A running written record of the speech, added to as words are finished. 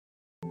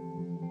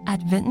At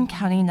Vinton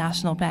County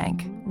National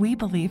Bank, we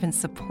believe in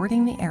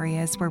supporting the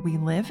areas where we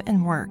live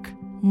and work.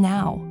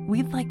 Now,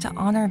 we'd like to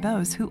honor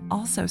those who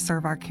also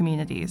serve our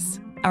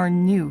communities. Our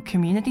new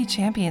Community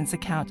Champions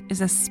account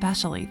is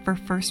especially for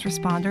first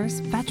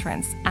responders,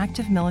 veterans,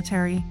 active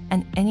military,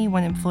 and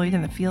anyone employed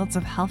in the fields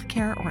of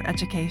healthcare or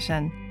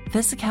education.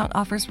 This account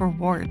offers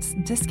rewards,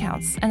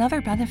 discounts, and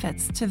other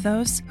benefits to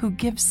those who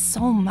give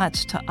so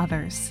much to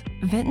others.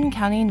 Vinton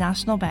County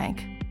National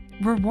Bank,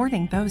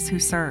 rewarding those who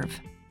serve.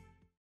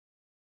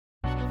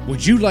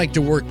 Would you like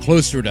to work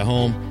closer to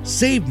home,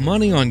 save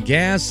money on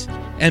gas,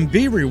 and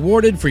be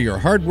rewarded for your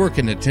hard work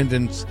and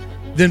attendance?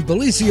 Then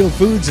Bellisio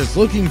Foods is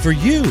looking for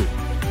you.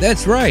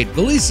 That's right,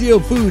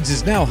 Bellisio Foods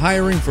is now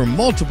hiring for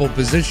multiple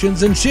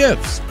positions and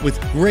shifts with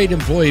great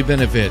employee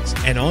benefits,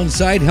 an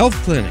on-site health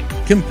clinic,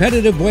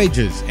 competitive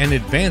wages, and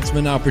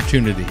advancement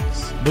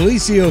opportunities.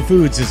 Bellisio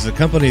Foods is a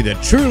company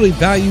that truly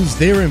values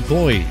their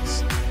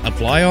employees.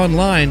 Apply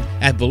online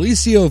at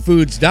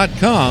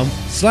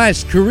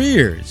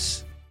BellisioFoods.com/careers.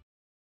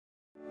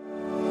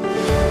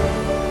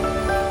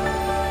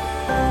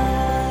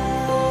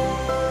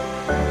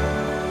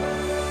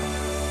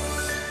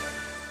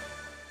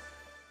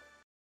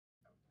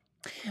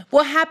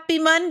 Well, happy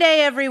Monday,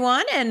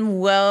 everyone, and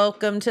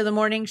welcome to the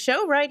morning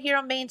show right here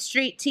on Main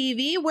Street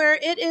TV, where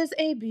it is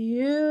a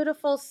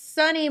beautiful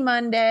sunny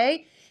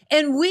Monday,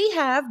 and we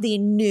have the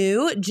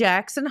new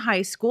Jackson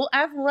High School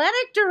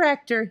athletic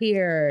director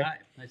here. Hi,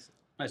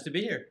 nice to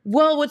be here.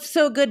 Well, it's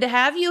so good to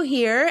have you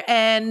here,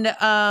 and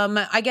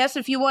I guess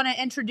if you want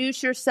to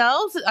introduce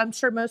yourselves, I'm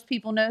sure most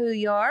people know who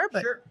you are.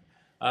 But Sure.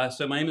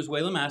 So my name is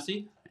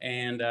Waylon,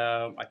 and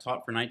I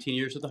taught for 19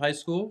 years at the high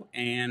school,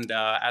 and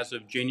as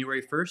of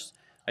January 1st,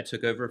 I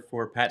took over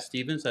for Pat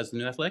Stevens as the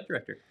new athletic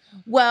director.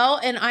 Well,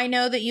 and I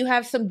know that you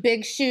have some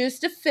big shoes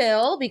to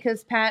fill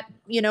because Pat,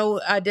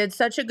 did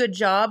such a good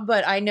job,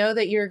 but I know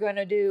that you're going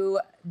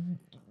to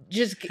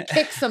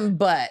kick some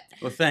butt.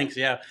 Well, thanks.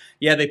 Yeah.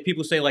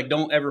 People say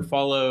don't ever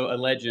follow a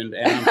legend,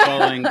 and I'm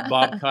following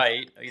Bob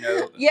Kite,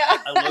 a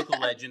local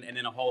legend, and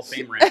then a Hall of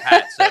Famer in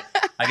Pat. So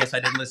I guess I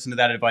didn't listen to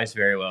that advice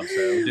very well. So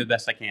I'll do the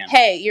best I can.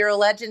 Hey, you're a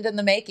legend in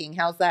the making.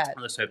 How's that?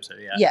 Let's hope so.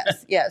 Yeah.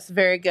 Yes,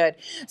 very good.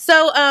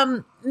 So,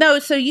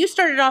 so you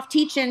started off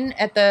teaching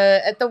at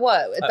the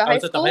what? At the high school? I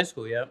was at the high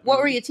school. Yeah. What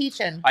were you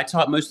teaching? I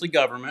taught mostly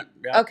government.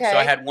 Yeah. Okay. So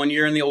I had 1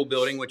 year in the old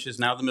building, which is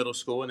now the middle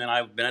school, and then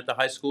I've been at the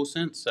high school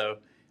since. So.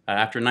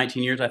 After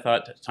 19 years, I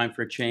thought it's time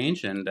for a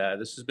change, and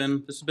this has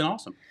been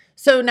awesome.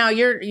 So now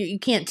you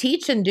can't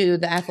teach and do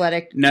the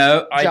athletic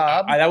job.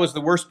 That was the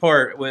worst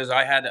part. Was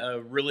I had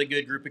a really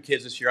good group of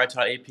kids this year. I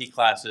taught AP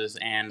classes,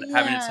 and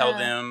having to tell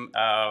them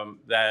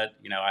that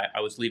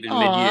I was leaving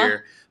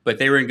mid-year, but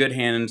they were in good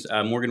hands.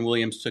 Morgan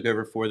Williams took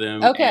over for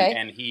them,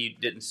 and he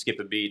didn't skip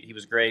a beat. He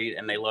was great,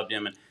 and they loved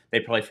him, and they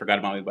probably forgot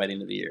about me by the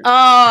end of the year. Oh,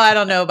 I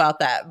don't know about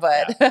that,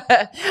 but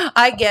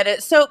I get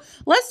it. So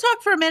let's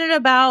talk for a minute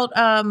about,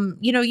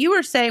 you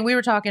were saying, we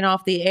were talking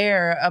off the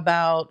air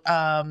about,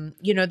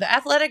 the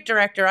athletic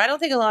director. I don't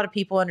think a lot of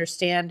people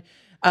understand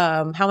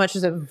how much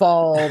is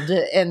involved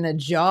in the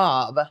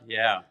job.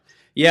 Yeah.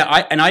 Yeah,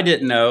 I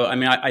didn't know. I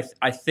mean, I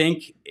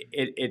think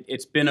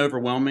it's been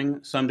overwhelming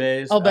some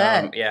days. I'll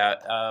bet.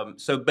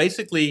 So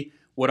basically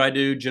what I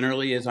do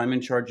generally is I'm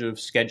in charge of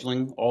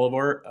scheduling all of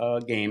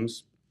our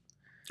games,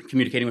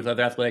 communicating with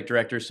other athletic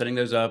directors, setting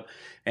those up,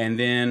 and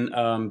then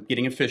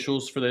getting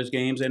officials for those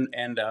games and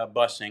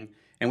busing.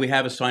 And we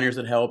have assigners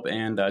that help,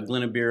 and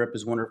Glenna Bierup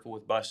is wonderful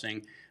with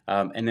busing.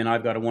 And then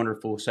I've got a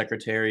wonderful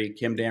secretary,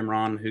 Kim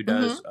Damron, who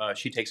does,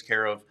 she takes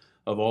care of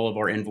all of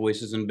our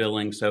invoices and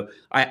billing. So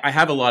I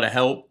have a lot of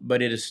help,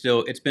 but it's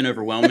been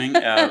overwhelming.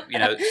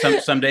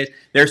 Some days,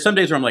 there are some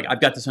days where I'm like,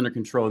 I've got this under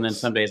control. And then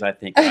some days I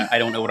think I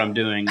don't know what I'm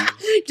doing.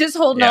 Just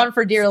holding on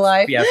for dear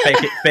life. Yeah.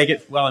 Fake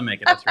it while I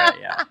make it. That's right.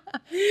 Yeah.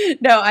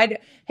 No,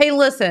 hey,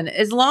 listen,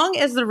 as long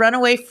as the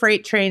runaway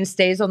freight train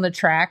stays on the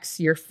tracks,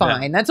 you're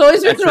fine. Yeah. That's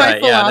always been my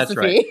philosophy. Yeah, that's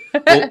right.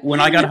 Well,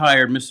 when I got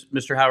hired,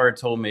 Mr. Howard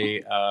told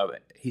me,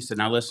 he said,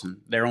 now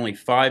listen, there are only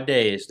 5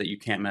 days that you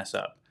can't mess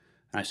up.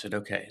 And I said,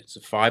 okay, it's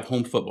 5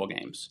 home football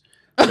games.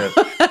 So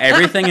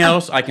everything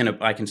else, I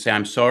can say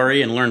I'm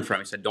sorry and learn from.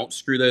 He said, don't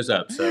screw those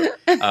up. So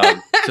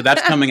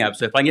that's coming up.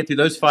 So if I can get through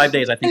those 5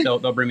 days, I think they'll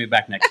bring me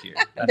back next year.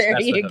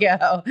 There you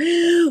go.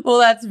 Well,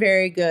 that's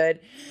very good.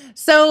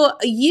 So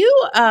you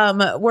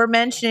were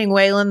mentioning,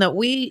 Waylon,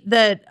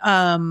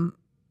 that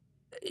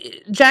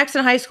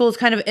Jackson High School is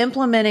kind of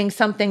implementing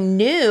something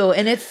new,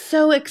 and it's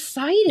so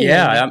exciting.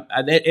 Yeah,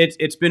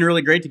 it's been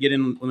really great to get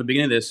in on the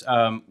beginning of this.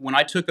 When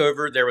I took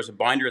over, there was a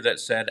binder that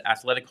said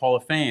Athletic Hall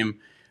of Fame,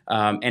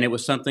 and it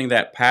was something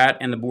that Pat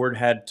and the board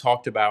had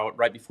talked about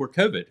right before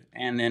COVID.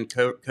 And then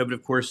COVID,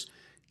 of course,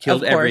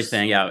 killed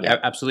everything. Yeah,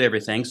 absolutely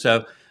everything.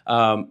 So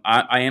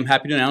I am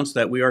happy to announce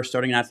that we are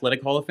starting an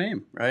Athletic Hall of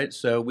Fame, right?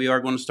 So we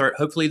are going to start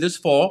hopefully this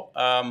fall.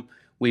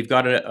 We've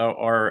got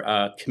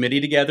our committee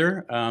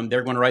together.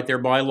 They're going to write their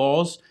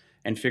bylaws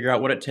and figure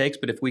out what it takes.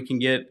 But if we can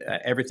get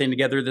everything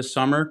together this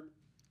summer,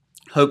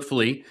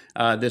 hopefully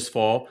this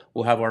fall,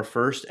 we'll have our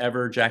first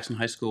ever Jackson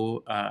High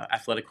School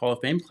Athletic Hall of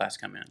Fame class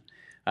come in.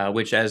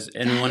 which, as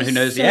anyone who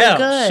knows, so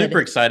good. super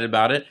excited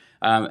about it.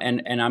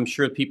 And I'm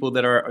sure people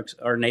that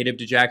are native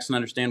to Jackson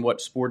understand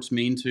what sports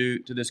mean to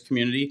this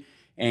community.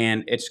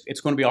 And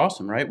it's going to be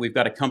awesome, right? We've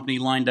got a company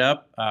lined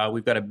up.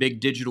 We've got a big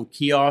digital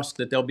kiosk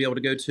that they'll be able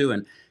to go to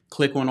and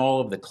click on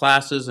all of the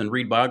classes and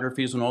read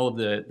biographies on all of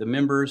the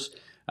members.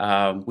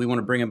 We want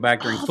to bring them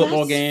back during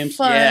football games.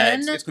 Fun. Yeah,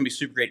 it's going to be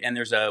super great. And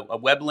there's a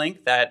web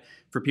link that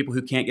for people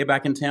who can't get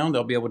back in town,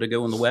 they'll be able to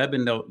go on the web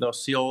and they'll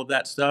see all of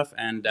that stuff.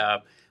 And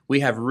we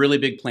have really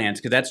big plans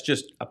because that's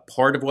just a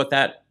part of what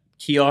that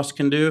kiosk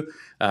can do.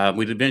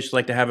 We'd eventually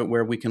like to have it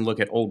where we can look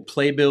at old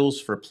playbills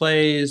for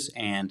plays,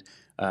 and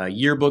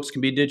yearbooks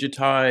can be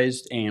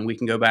digitized, and we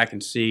can go back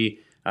and see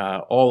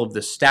all of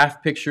the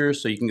staff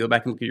pictures, so you can go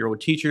back and look at your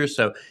old teachers.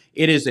 So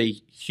it is a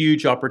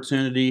huge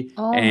opportunity,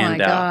 my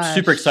gosh.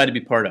 Super excited to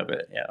be part of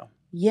it.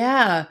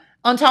 Yeah.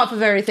 On top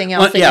of everything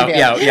else Yeah.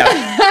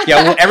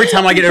 Well, every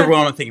time I get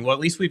overwhelmed, I'm thinking, well, at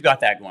least we've got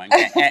that going.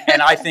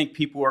 And I think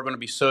people are going to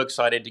be so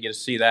excited to get to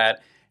see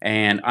that.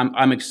 And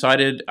I'm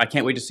excited. I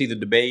can't wait to see the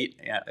debate,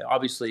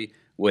 obviously,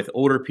 with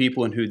older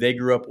people and who they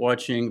grew up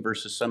watching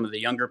versus some of the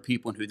younger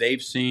people and who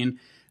they've seen.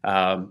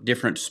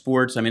 Different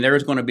sports. I mean, there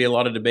is going to be a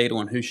lot of debate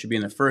on who should be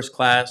in the first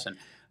class. And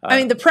I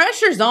mean, the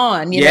pressure's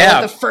on, you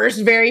know,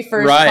 the very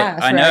first class.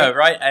 I know,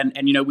 right?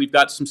 And you know, we've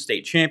got some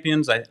state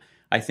champions.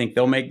 I think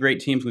they'll make great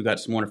teams. We've got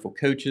some wonderful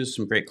coaches,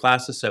 some great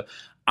classes. So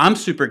I'm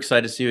super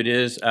excited to see who it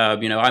is.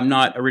 You know, I'm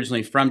not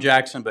originally from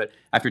Jackson, but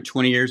after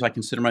 20 years, I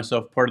consider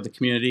myself part of the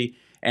community.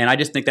 And I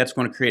just think that's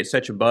going to create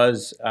such a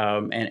buzz.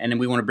 And then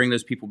we want to bring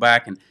those people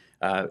back and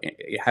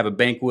have a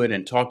banquet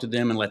and talk to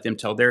them and let them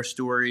tell their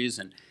stories.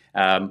 And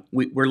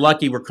we're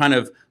lucky. We're kind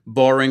of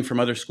borrowing from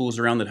other schools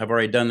around that have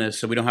already done this,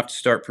 so we don't have to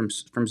start from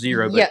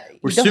zero. But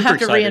we're you don't super have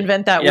to excited.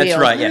 reinvent that Yeah, wheel.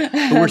 that's right.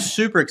 Yeah, but we're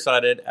super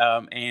excited,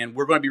 and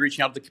we're going to be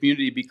reaching out to the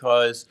community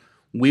because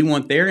we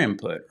want their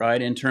input,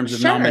 right, in terms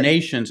of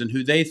nominations and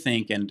who they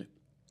think. And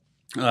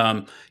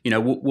you know,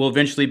 we'll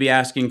eventually be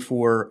asking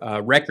for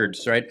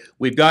records, right?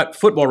 We've got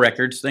football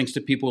records thanks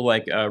to people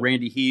like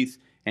Randy Heath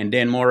and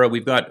Dan Morrow.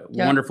 We've got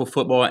wonderful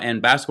football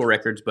and basketball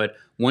records, but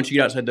once you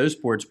get outside those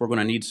sports, we're going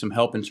to need some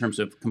help in terms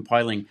of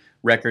compiling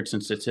records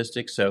and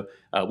statistics. So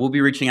we'll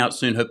be reaching out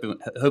soon.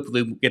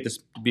 Hopefully we'll get this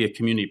to be a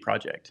community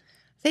project.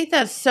 I think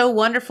that's so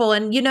wonderful.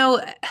 And, you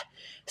know,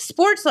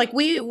 sports, like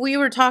we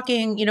were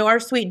talking, you know, our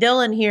sweet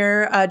Dylan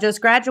here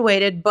just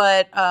graduated,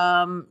 but,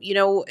 you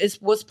know,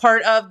 was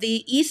part of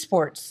the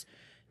esports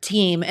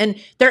team, and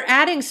they're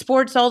adding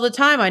sports all the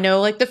time. I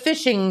know, like the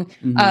fishing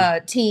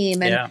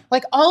team and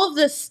like all of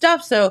this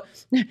stuff. So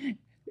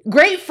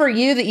great for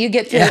you that you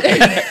get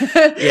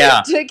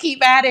to to keep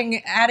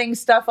adding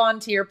stuff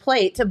onto your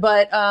plate.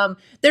 But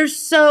there's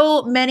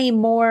so many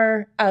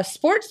more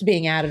sports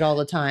being added all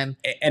the time,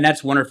 and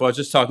that's wonderful. I was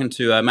just talking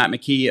to Matt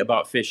McKee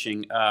about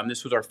fishing.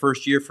 This was our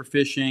first year for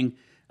fishing.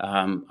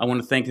 I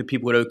want to thank the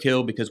people at Oak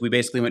Hill because we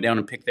basically went down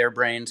and picked their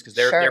brains because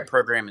their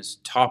program is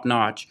top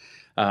notch.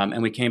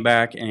 And we came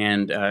back,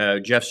 and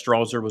Jeff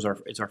Strauser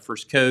is our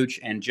first coach,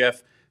 and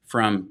Jeff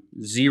from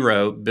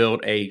zero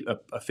built a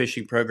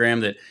fishing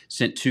program that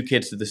sent 2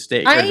 kids to the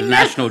state or the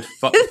national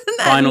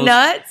finals.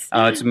 Nuts?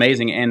 It's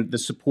amazing, and the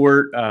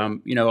support.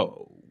 You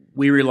know,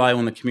 we rely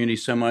on the community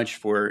so much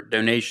for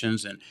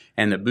donations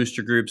and the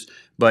booster groups,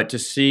 but to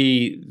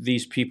see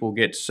these people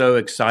get so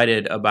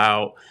excited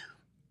about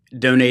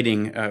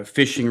donating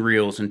fishing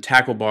reels and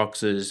tackle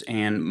boxes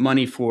and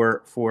money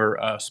for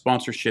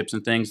sponsorships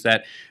and things,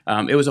 that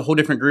it was a whole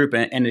different group.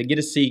 And to get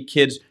to see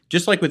kids,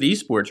 just like with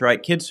esports,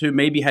 right? Kids who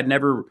maybe had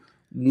never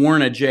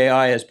worn a JI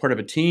as part of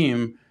a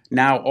team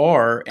now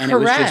are. And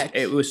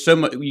it was so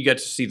much, you got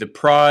to see the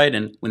pride.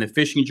 And when the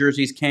fishing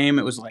jerseys came,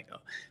 it was like,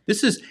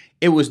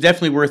 it was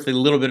definitely worth a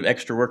little bit of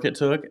extra work it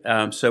took.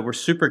 So we're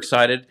super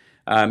excited.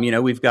 You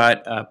know, we've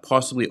got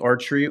possibly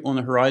archery on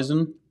the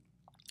horizon.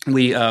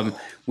 We went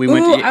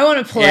to, I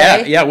want to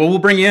play. Yeah. Well, we'll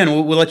bring you in.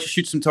 We'll let you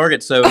shoot some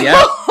targets. So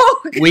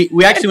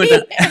we actually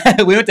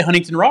went to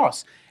Huntington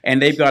Ross, and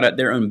they've got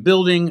their own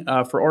building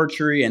for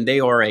archery, and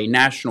they are a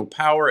national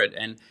power.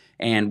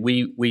 And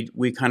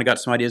we kind of got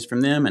some ideas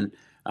from them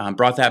and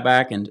brought that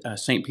back. And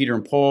St. Peter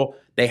and Paul,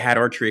 they had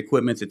archery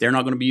equipment that they're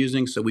not going to be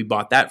using, so we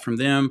bought that from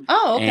them.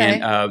 Oh, okay.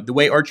 And the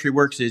way archery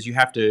works is you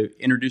have to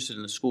introduce it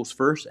in the schools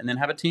first, and then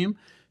have a team.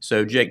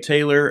 So Jake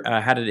Taylor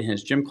had it in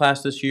his gym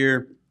class this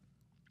year.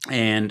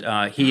 And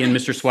he and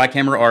Mr.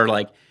 Swackhammer are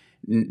like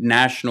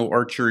national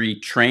archery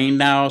trained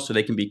now, so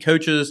they can be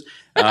coaches.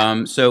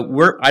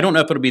 So I don't know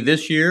if it'll be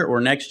this year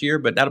or next year,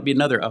 but that'll be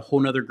a whole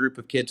nother group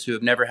of kids who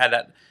have never had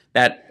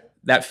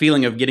that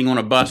feeling of getting on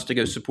a bus to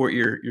go support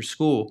your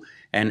school.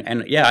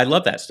 And yeah, I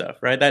love that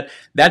stuff, right?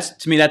 That's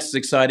to me, that's as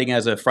exciting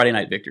as a Friday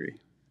night victory.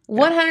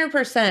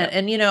 100%.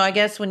 And, you know, I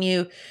guess when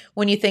you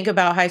think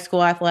about high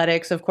school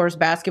athletics, of course,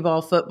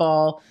 basketball,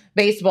 football,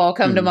 baseball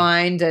come to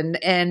mind.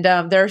 And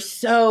there are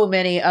so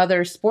many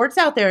other sports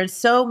out there and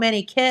so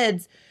many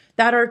kids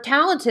that are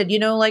talented. You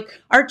know,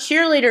 like our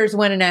cheerleaders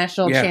win a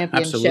national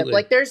championship. Absolutely.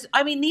 Like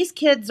these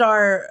kids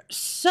are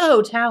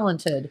so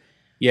talented.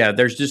 Yeah,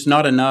 there's just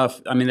not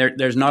enough. I mean,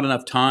 there's not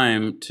enough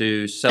time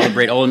to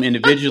celebrate all of them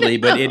individually,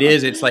 but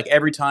it's like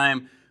every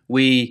time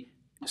we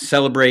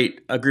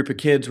celebrate a group of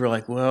kids, we're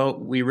like, well,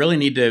 we really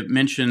need to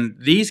mention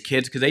these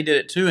kids because they did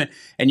it too.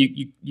 And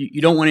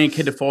you don't want any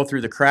kid to fall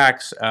through the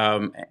cracks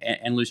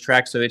and lose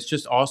track. So it's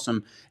just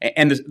awesome.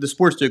 And the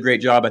sports do a great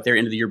job at their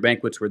end of the year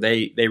banquets where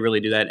they really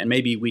do that. And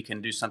maybe we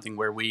can do something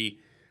where we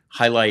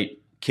highlight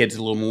kids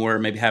a little more,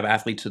 maybe have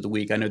athletes of the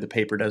week. I know the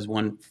paper does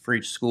one for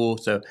each school,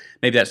 so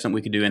maybe that's something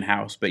we could do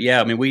in-house. But yeah,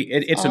 I mean,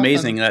 it's awesome.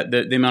 Amazing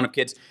the amount of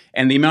kids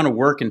and the amount of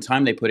work and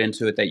time they put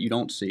into it that you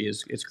don't see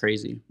it's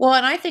crazy. Well,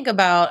 and I think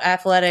about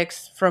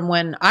athletics from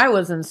when I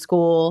was in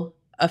school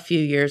a few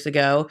years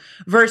ago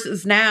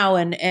versus now,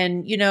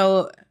 and you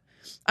know,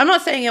 I'm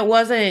not saying it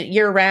wasn't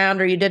year round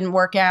or you didn't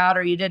work out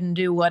or you didn't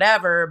do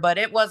whatever, but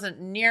it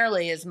wasn't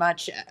nearly as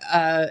much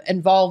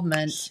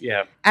involvement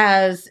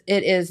as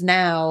it is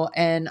now.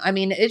 And I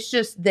mean, it's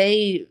just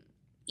they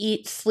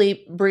eat,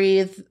 sleep,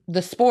 breathe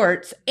the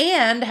sports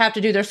and have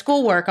to do their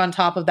schoolwork on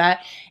top of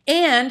that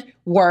and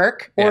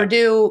work or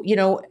do, you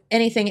know,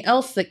 anything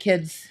else that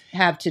kids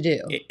have to do.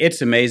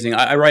 It's amazing.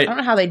 I don't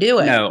know how they do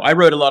it. No, I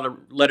wrote a lot of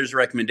letters of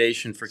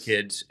recommendation for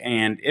kids,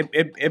 and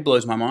it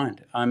blows my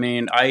mind. I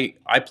mean,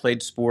 I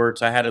played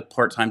sports. I had a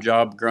part-time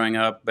job growing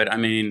up, but I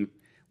mean,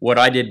 what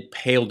I did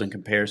paled in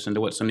comparison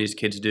to what some of these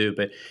kids do.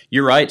 But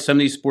you're right. Some of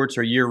these sports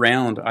are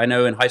year-round. I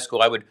know in high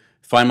school I would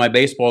find my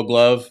baseball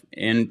glove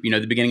in, you know,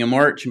 the beginning of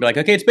March and be like,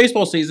 okay, it's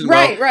baseball season.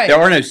 Right. There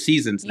are no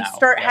seasons now. You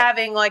start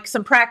having like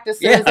some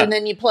practices and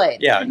then you play.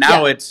 Yeah.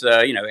 Now it's,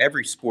 you know,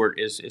 every sport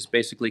is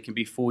basically can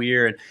be full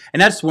year.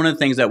 And that's one of the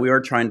things that we are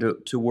trying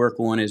to work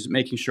on is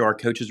making sure our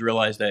coaches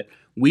realize that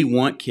we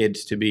want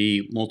kids to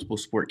be multiple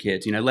sport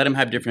kids. You know, let them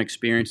have different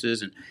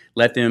experiences and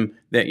let them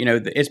that, you know,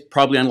 it's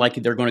probably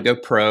unlikely they're going to go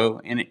pro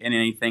in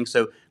anything.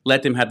 So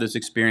let them have those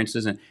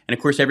experiences. And of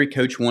course, every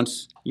coach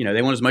wants, you know,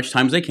 they want as much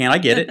time as they can. I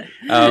get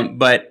it.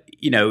 But,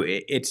 you know,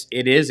 it's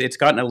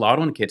gotten a lot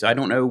on kids. I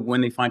don't know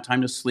when they find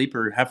time to sleep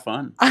or have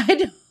fun. I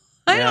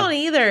don't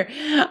either.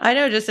 I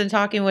know just in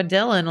talking with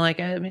Dylan, like,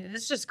 I mean,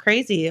 it's just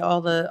crazy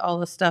all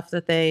the stuff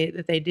that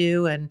they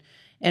do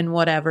and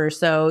whatever.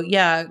 So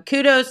yeah,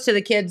 kudos to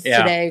the kids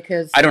today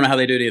because I don't know how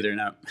they do it either.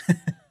 No,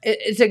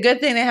 it's a good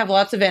thing they have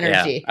lots of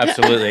energy. Yeah,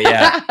 absolutely.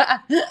 Yeah,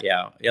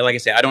 yeah. Like I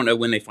say, I don't know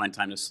when they find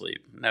time to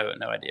sleep. No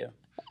idea.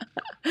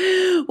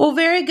 Well,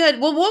 very good.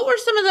 Well, what were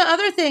some of the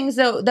other things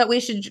that we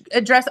should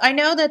address? I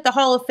know that the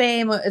Hall of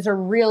Fame is a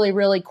really,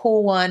 really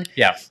cool one.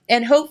 Yeah.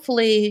 And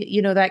hopefully,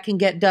 you know, that can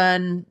get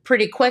done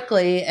pretty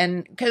quickly.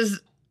 And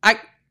because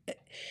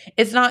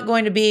it's not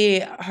going to be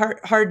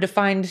hard to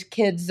find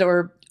kids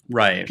or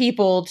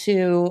people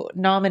to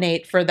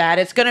nominate for that.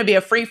 It's going to be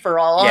a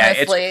free-for-all,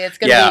 honestly. It's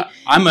going to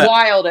be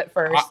wild at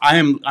first.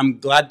 I'm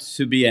glad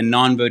to be a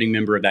non-voting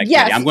member of that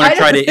committee. I'm going to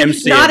try to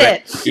MC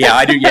it. Yeah,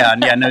 I do. Yeah,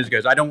 nose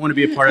goes. I don't want to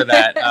be a part of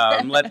that.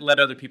 Let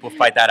other people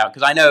fight that out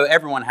because I know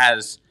everyone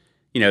has,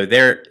 you know,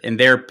 in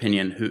their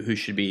opinion who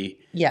should be.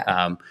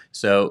 Yeah.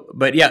 So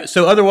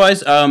otherwise,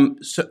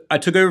 so I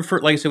took over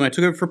for, like I said, when I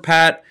took over for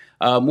Pat.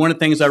 One of the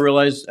things I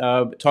realized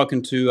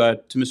talking to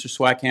Mr.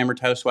 Swackhammer,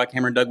 Tyler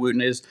Swackhammer, and Doug Wooten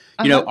is,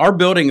 you know, our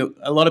building,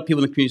 a lot of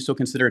people in the community still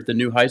consider it the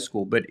new high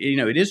school, but, you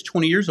know, it is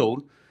 20 years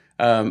old.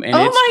 And my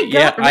God,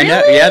 yeah, really? I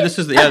know. Yeah, this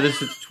is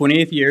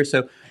 20th year.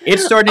 So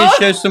it's starting to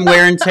show some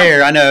wear and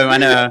tear. I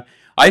know.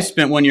 I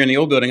spent 1 year in the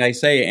old building, I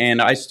say,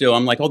 and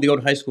I'm like, the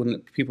old high school,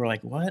 and people are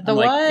like, what? I'm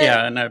like,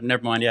 yeah, no,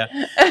 never mind, yeah.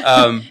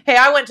 Hey,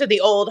 I went to the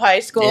old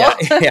high school.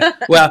 Yeah.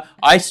 Well,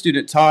 I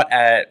student taught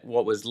at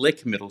what was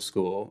Lick Middle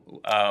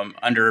School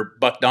under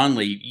Buck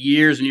Donnelly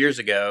years and years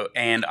ago,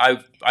 and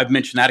I've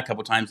mentioned that a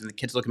couple times, and the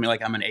kids look at me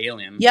like I'm an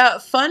alien. Yeah,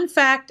 fun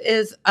fact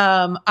is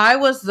I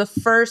was the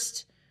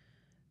first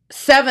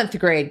 7th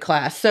grade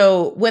class,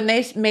 so when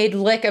they made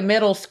Lick a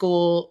middle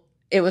school,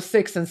 it was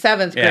 6th and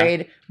 7th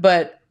grade,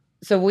 but...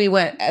 So we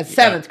went as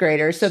 7th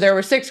graders. So there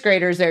were 6th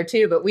graders there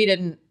too, but we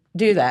didn't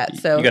do that.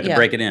 So you got to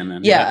break it in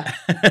then. Yeah.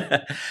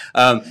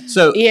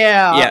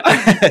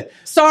 Yeah.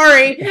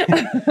 Sorry.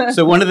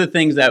 So one of the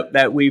things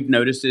that we've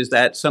noticed is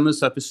that some of the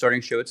stuff is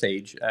starting to show its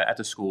age at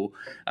the school.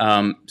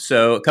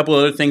 So a couple of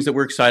other things that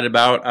we're excited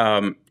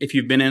about. If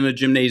you've been in a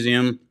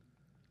gymnasium,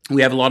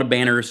 we have a lot of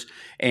banners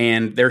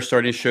and they're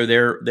starting to show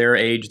their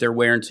age, their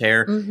wear and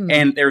tear. Mm-hmm.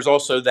 And there's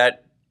also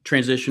that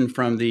transition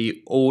from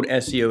the old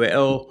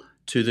SEOL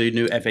to the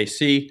new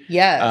FAC.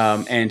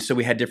 Yes. And so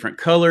we had different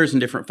colors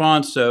and different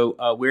fonts. So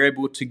we're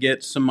able to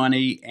get some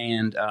money,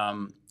 and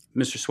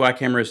Mr.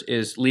 Swackhammer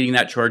is leading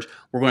that charge.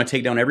 We're going to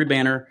take down every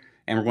banner,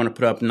 and we're going to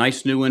put up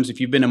nice new ones. If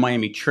you've been to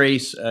Miami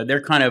Trace,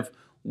 they're kind of,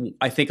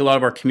 I think a lot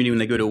of our community, when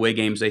they go to away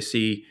games, they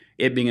see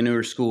it being a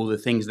newer school, the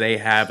things they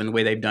have and the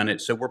way they've done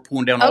it. So we're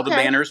pulling down all the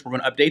banners. We're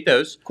going to update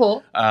those.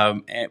 Cool.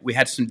 And we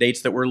had some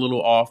dates that were a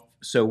little off.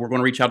 So we're going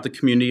to reach out to the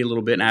community a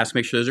little bit and ask,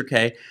 make sure those are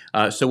okay.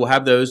 So we'll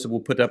have those. We'll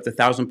put up the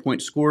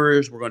 1,000-point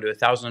scorers. We're going to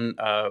do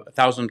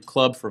 1,000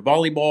 club for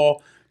volleyball,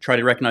 try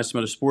to recognize some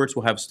other sports.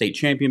 We'll have state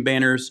champion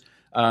banners.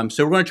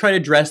 So we're going to try to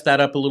dress that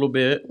up a little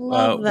bit.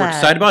 Love that. We're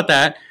excited about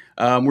that.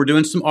 We're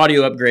doing some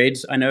audio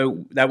upgrades. I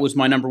know that was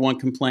my number one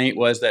complaint,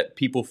 was that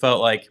people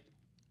felt like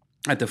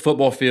at the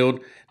football field,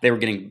 they were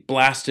getting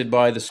blasted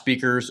by the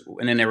speakers,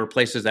 and then there were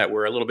places that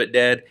were a little bit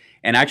dead.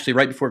 And actually,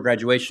 right before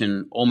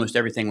graduation, almost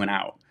everything went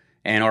out.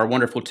 And our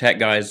wonderful tech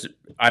guys,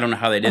 I don't know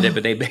how they did it,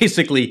 but they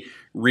basically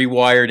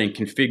rewired and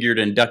configured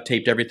and duct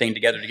taped everything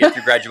together to get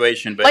through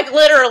graduation. But like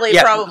literally,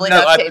 probably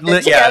duct taped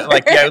it together.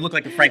 It looked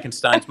like a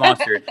Frankenstein's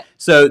monster.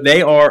 So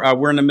they are.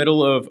 We're in the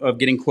middle of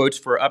getting quotes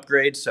for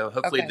upgrades. So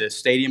hopefully the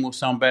stadium will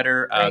sound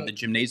better. The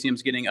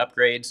gymnasium's getting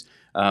upgrades.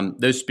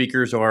 Those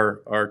speakers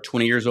are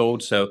 20 years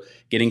old, so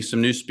getting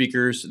some new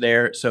speakers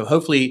there. So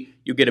hopefully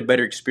you'll get a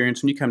better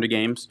experience when you come to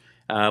games.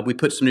 We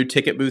put some new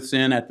ticket booths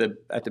in at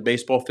the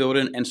baseball field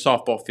and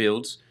softball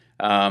fields.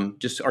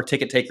 Just our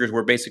ticket takers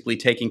were basically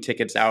taking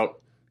tickets out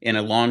in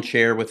a lawn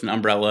chair with an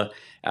umbrella,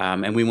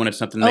 and we wanted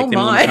something to make them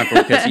a little more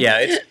comfortable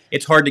because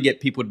it's hard to get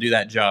people to do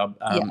that job.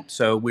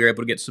 So we were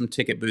able to get some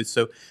ticket booths.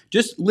 So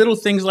just little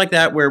things like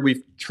that where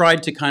we've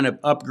tried to kind of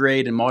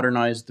upgrade and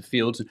modernize the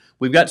fields.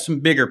 We've got some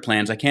bigger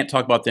plans. I can't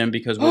talk about them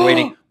because we're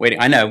waiting.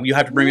 I know you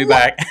have to bring me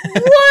back.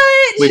 What?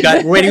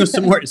 We're waiting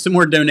on some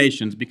more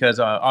donations because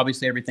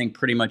obviously everything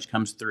pretty much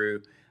comes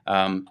through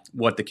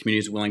what the community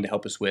is willing to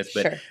help us with.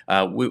 But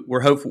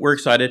we're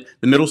excited.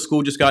 The middle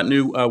school just got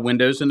new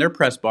windows in their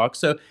press box.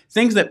 So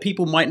things that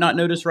people might not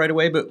notice right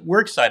away, but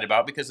we're excited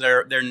about because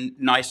they're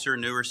nicer,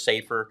 newer,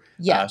 safer.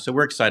 So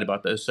we're excited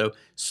about those. So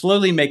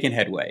slowly making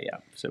headway.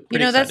 So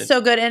pretty excited. That's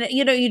so good. And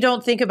you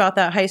don't think about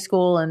that high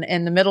school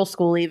and the middle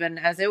school even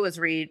as it was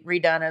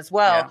redone as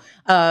well.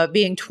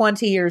 Being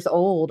 20 years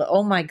old.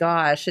 Oh my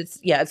gosh.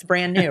 It's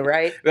brand new,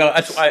 right? Well,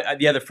 that's why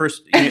the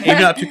first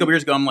even up to a couple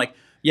years ago, I'm like,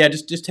 yeah,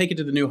 just take it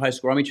to the new high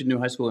school. I'll meet you at the new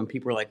high school. And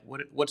people are like,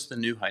 what's the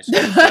new high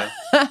school?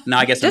 So, no,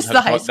 I guess just the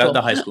high school.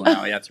 The high school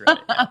now. Yeah, that's right.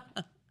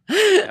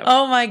 Yeah.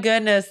 Oh, my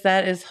goodness.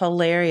 That is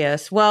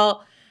hilarious.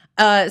 Well,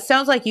 it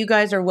sounds like you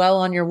guys are well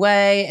on your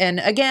way. And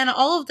again,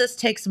 all of this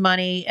takes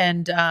money.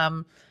 And,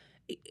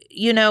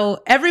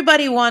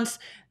 everybody wants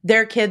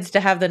their kids to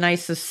have the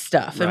nicest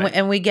stuff. Right.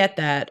 And we get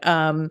that.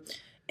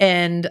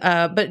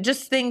 But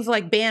just things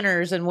like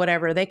banners and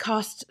whatever, they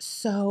cost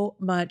so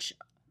much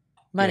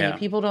money. Yeah.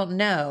 People don't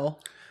know.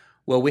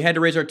 Well, we had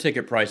to raise our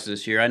ticket prices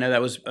this year. I know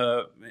that was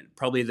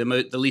probably the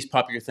least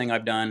popular thing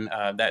I've done.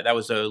 That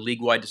was a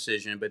league-wide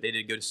decision, but they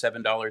did go to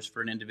 $7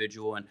 for an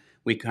individual, and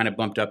we kind of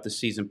bumped up the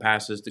season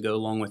passes to go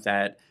along with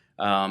that.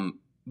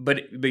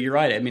 But you're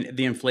right. I mean,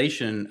 the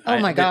inflation. Oh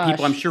my gosh!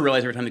 People, I'm sure,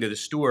 realize every time they go to the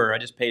store. I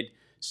just paid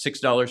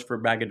 $6 for a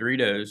bag of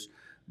Doritos,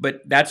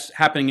 but that's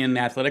happening in the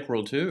athletic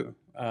world too.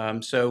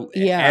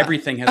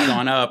 Everything has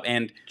gone up,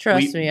 and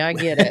trust me, I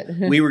get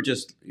it. We were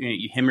just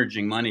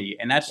hemorrhaging money,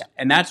 and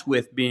that's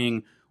with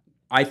being,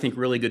 I think,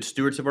 really good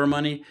stewards of our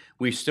money.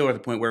 We still at the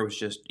point where it was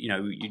just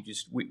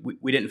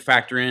we didn't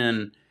factor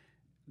in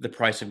the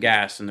price of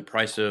gas and the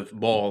price of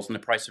balls and the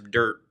price of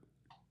dirt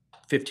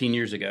 15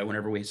 years ago.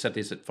 Whenever we set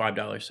these at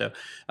 $5, so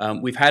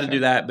we've had to do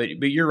that. But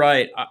you're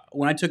right.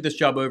 When I took this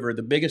job over,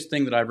 the biggest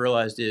thing that I've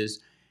realized is,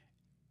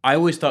 I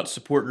always thought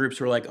support groups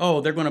were like, oh,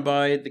 they're going to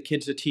buy the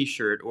kids a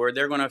T-shirt or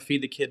they're going to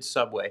feed the kids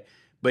Subway,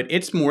 but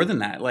it's more than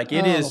that. Like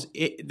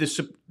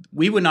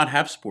we would not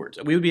have sports.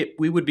 We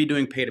would be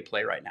doing pay to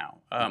play right now.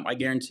 I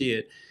guarantee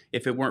it.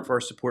 If it weren't for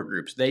our support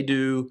groups, they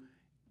do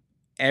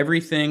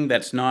everything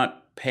that's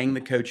not paying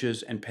the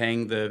coaches and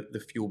paying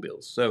the fuel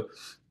bills. So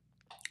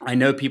I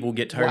know people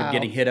get tired of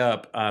getting hit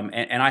up,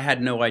 and I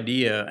had no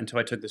idea until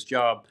I took this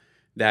job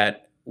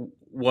that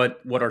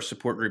what our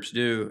support groups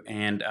do.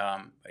 And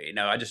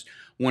I just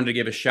wanted to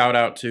give a shout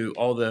out to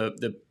all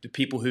the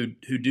people who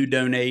do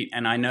donate.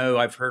 And I know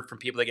I've heard from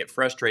people that get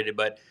frustrated,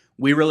 but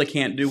we really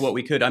can't do what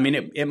we could. I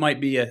mean, it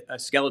might be a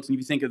skeleton. If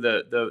you think of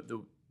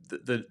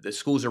the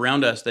schools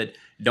around us that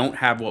don't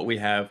have what we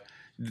have,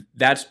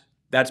 that's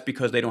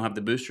because they don't have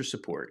the booster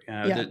support.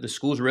 The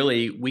schools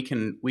really, we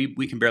can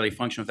barely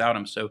function without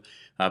them. So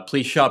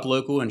please shop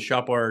local and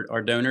shop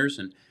our donors.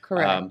 And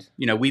correct.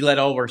 We let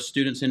all of our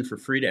students in for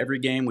free to every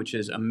game, which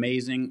is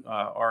amazing.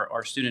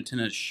 Our student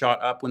attendance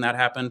shot up when that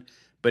happened.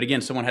 But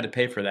again, someone had to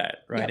pay for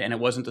that, right? Yep. And it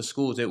wasn't the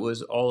schools; it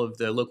was all of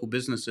the local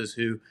businesses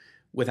who,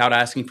 without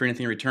asking for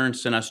anything in return,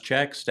 sent us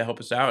checks to help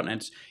us out.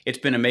 And it's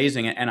been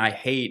amazing. And I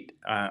hate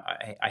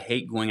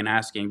going and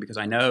asking because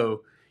I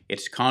know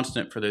it's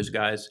constant for those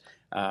guys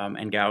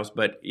and gals.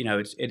 But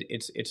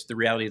it's the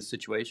reality of the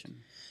situation.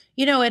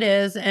 It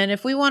is. And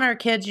if we want our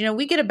kids,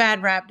 we get a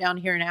bad rap down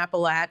here in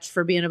Appalachia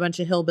for being a bunch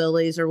of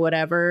hillbillies or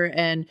whatever.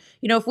 And,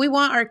 if we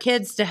want our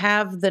kids to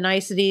have the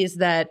niceties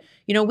that,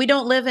 we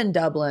don't live in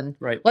Dublin.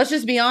 Right. Let's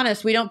just be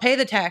honest. We don't pay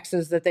the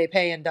taxes that they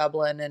pay in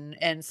Dublin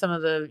and some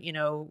of the,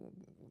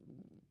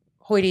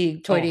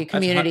 hoity-toity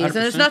communities. 100%. And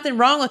there's nothing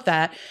wrong with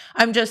that.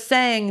 I'm just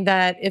saying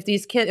that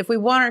if we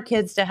want our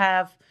kids to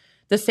have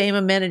the same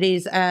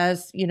amenities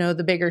as,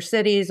 the bigger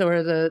cities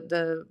or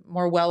the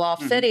more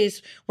well-off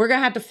cities, we're going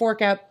to have to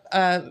fork out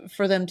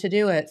for them to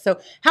do it.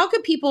 So how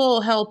could people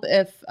help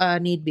if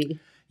need be?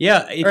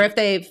 Yeah. Or if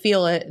they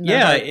feel it.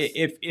 Yeah.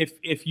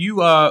 If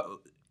you,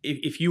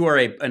 if you are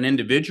an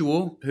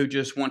individual who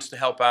just wants to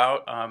help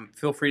out,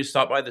 feel free to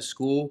stop by the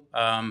school.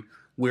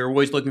 We're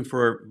always looking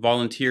for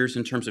volunteers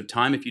in terms of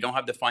time. If you don't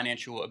have the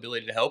financial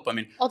ability to help, I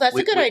mean, that's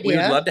a good idea. We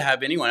would love to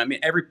have anyone. I mean,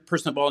 every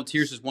person that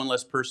volunteers is one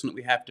less person that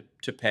we have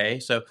to pay.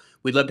 So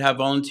we'd love to have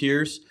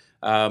volunteers.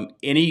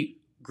 Any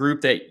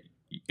group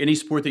any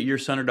sport that your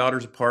son or daughter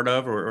is a part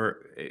of,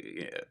 or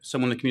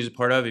someone in the community is a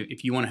part of,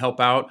 if you want to help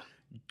out,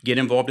 get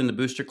involved in the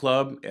Booster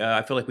Club.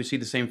 I feel like we see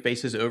the same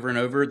faces over and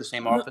over, the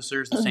same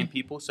officers, the same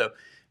people. So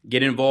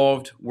get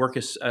involved, work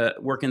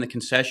in the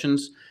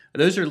concessions.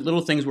 Those are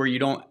little things where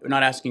we're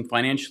not asking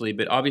financially,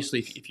 but obviously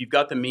if you've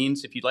got the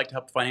means, if you'd like to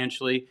help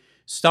financially,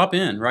 stop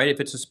in, right? If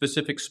it's a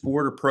specific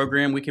sport or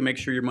program, we can make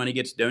sure your money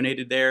gets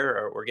donated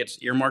there or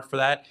gets earmarked for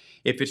that.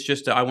 If it's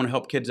just I want to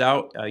help kids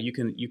out, you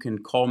can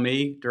call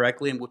me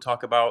directly and we'll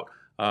talk about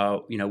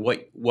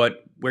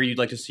where you'd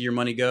like to see your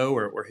money go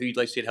or who you'd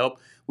like to see it help.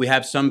 We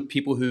have some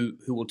people who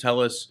will tell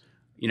us,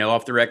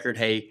 off the record,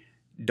 hey,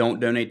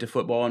 don't donate to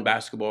football and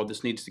basketball.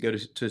 This needs to go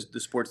to the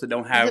sports that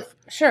don't have,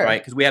 sure,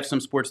 right? Because we have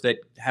some sports that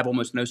have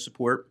almost no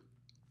support.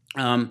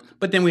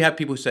 But then we have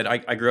people who said,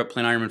 I grew up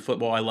playing Ironman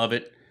football. I love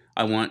it.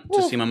 I want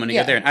to see my money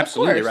go there. And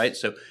absolutely, right?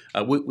 So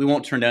we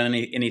won't turn down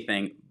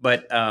anything.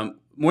 But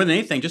more than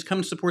anything, just come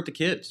and support the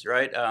kids,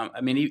 right?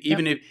 I mean,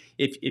 even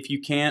if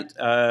you can't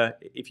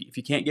if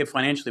you can't give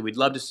financially, we'd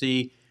love to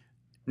see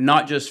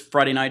not just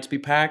Friday nights be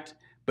packed,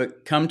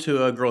 but come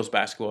to a girls'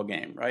 basketball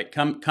game, right?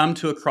 Come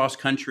to a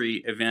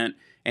cross-country event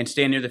and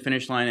stand near the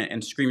finish line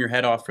and scream your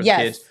head off for the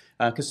kids.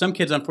 Because some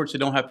kids, unfortunately,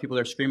 don't have people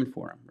that are screaming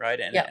for them, right?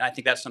 And I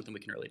think that's something we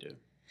can really do.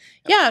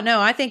 Yeah,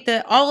 no, I think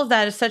that all of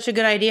that is such a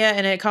good idea,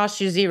 and it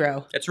costs you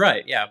zero. That's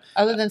right, yeah.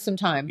 Other than some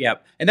time. Yeah,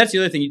 and that's the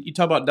other thing. You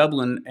talk about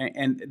Dublin,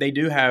 and they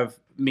do have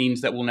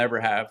means that we'll never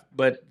have,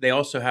 but they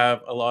also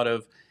have a lot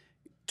of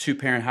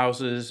two-parent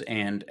houses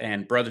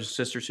and brothers and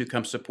sisters who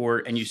come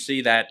support, and you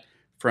see that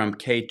from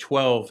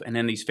K-12, and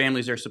then these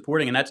families they're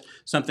supporting, and that's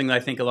something that I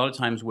think a lot of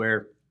times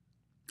where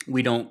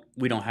we don't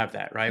have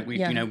that, right?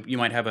 You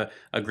might have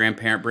a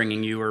grandparent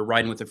bringing you or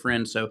riding with a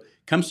friend, so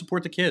come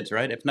support the kids,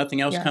 right? If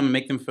nothing else, come and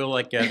make them feel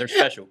like they're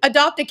special.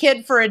 Adopt a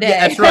kid for a day.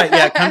 Yeah, that's right.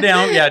 Yeah, come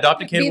down. Yeah,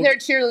 adopt a kid. Be their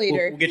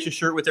cheerleader. We'll get you a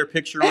shirt with their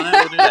picture on it.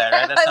 We'll do that,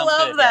 right? That sounds I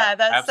love good. that.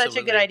 Yeah, that's such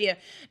a good idea.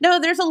 No,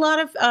 there's a lot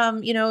of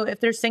if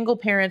there's single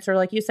parents or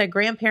like you said,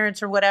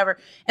 grandparents or whatever,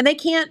 and they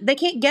can't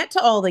get to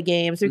all the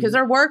games because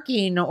they're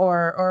working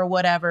or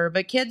whatever.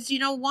 But kids,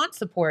 want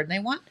support and they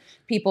want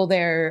people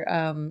there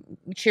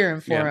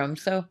cheering for them.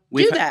 So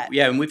do that.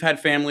 And we've had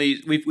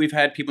families, we've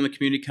had people in the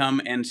community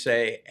come and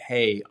say,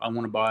 hey, I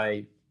want to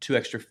buy 2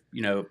 extra,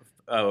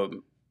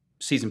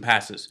 season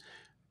passes.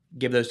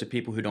 Give those to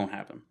people who don't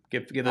have them.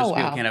 Give those to people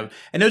who can't have them.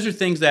 And those are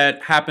things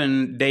that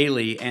happen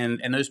daily,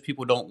 and those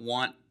people don't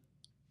want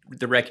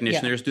the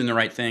recognition. They're just doing the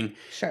right thing.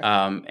 Sure.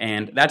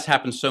 And that's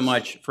happened so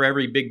much. For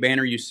every big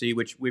banner you see,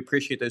 which we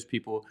appreciate those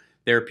people,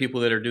 there are people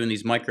that are doing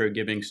these micro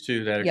givings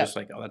too that are just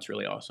like, oh, that's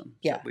really awesome.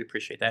 Yeah. So we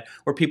appreciate that.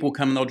 Or people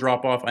come and they'll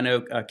drop off. I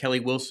know Kelly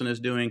Wilson is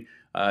doing,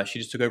 she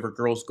just took over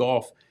girls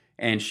golf,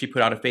 and she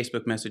put out a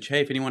Facebook message,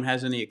 hey, if anyone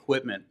has any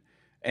equipment,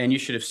 and you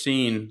should have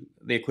seen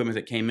the equipment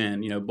that came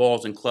in,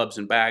 balls and clubs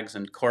and bags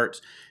and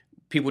carts,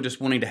 people just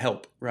wanting to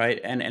help, right?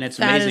 And it's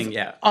amazing.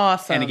 That is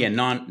awesome. And again,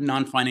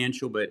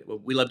 non-financial, but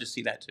we love to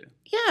see that too.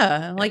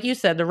 Yeah, like you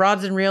said, the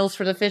rods and reels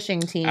for the fishing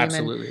team.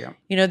 Absolutely, and,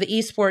 the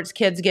esports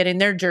kids getting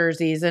their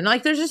jerseys. And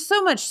like there's just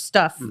so much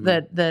stuff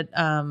that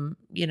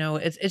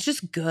it's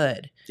just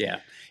good. Yeah.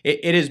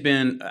 It has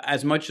been,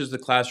 as much as the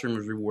classroom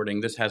is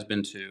rewarding, this has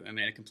been too. I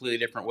mean, in a completely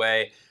different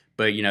way.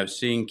 But,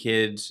 seeing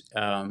kids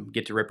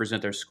get to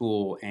represent their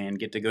school and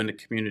get to go into the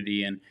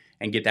community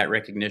and get that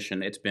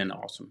recomnition, it's been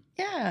awesome.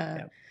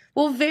 Yeah.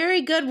 Well,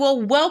 very good.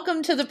 Well,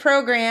 welcome to the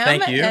program.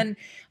 Thank you. And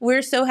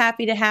we're so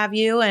happy to have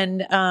you.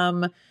 And,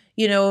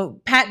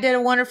 Pat did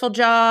a wonderful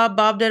job.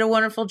 Bob did a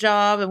wonderful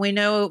job. And we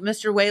know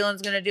Mr.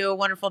 Waylon's going to do a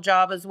wonderful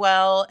job as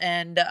well.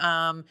 And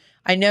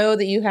I know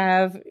that you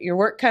have your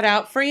work cut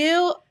out for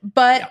you,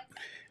 but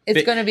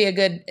it's going to be a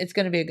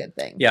good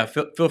thing. Yeah.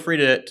 Feel free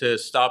to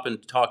stop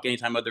and talk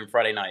anytime other than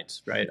Friday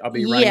nights, right? I'll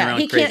be running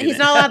around crazy. He's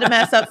not allowed to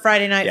mess up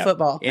Friday night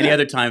football. Any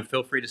other time,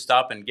 feel free to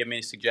stop and give me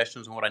any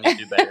suggestions on what I need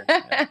to do better.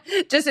 Yeah.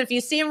 Just if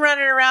you see him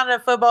running around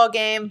at a football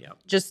game,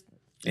 just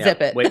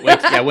zip it. Wait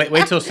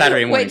till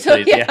Saturday morning,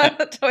 please.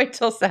 Wait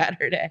till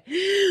Saturday.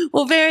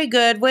 Well, very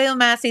good. Waylon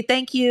Massey,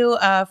 thank you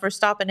for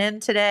stopping in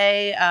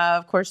today.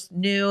 Of course,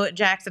 new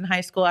Jackson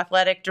High School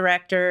athletic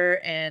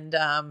director, and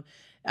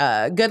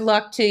good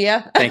luck to you.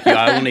 Thank you.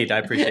 I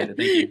appreciate it.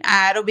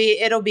 Thank you.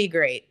 It'll be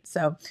great.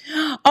 So,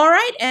 all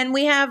right. And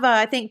we have,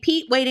 I think,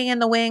 Pete waiting in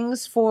the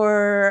wings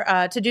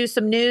to do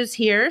some news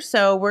here.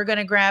 So we're going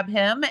to grab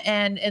him.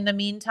 And in the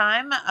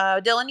meantime,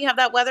 Dylan, you have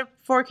that weather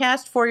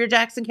forecast for your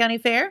Jackson County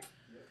Fair?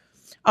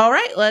 All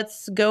right.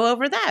 Let's go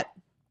over that.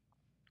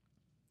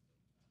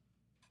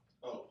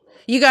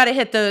 You got to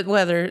hit the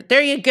weather.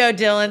 There you go,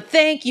 Dylan.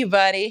 Thank you,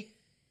 buddy.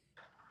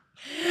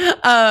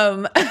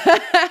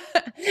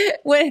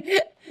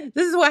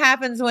 This is what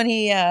happens when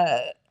he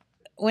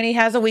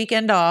has a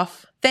weekend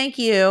off. Thank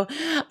you.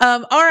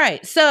 All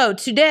right. So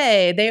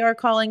today they are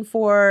calling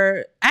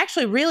for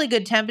actually really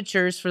good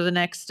temperatures for the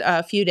next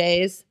few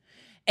days.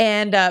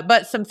 And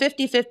but some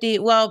 50-50,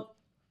 well,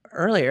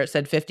 earlier it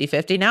said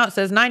 50-50. Now it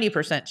says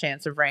 90%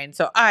 chance of rain.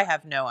 So I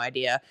have no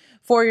idea.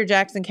 For your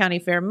Jackson County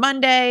Fair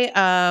Monday,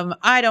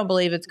 I don't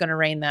believe it's going to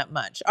rain that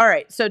much. All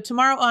right. So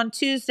tomorrow on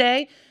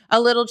Tuesday, a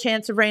little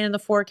chance of rain in the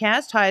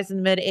forecast, highs in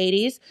the mid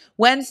 80s.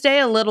 Wednesday,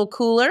 a little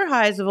cooler,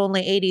 highs of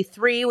only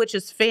 83, which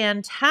is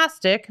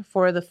fantastic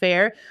for the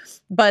fair.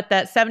 But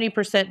that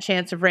 70%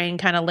 chance of rain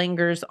kind of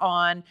lingers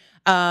on.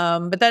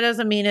 But that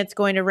doesn't mean it's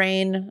going to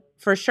rain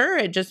for sure.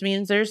 It just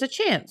means there's a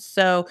chance.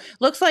 So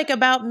looks like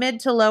about mid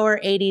to lower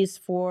 80s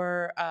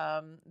for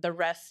the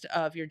rest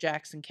of your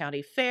Jackson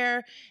County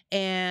Fair.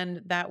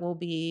 And that will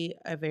be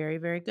a very,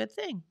 very good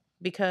thing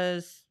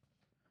because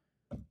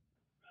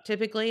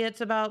typically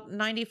it's about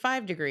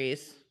 95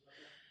 degrees.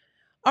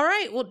 All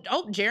right. Well,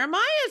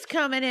 Jeremiah's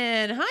coming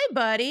in. Hi,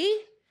 buddy.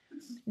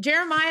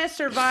 Jeremiah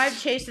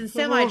survived chasing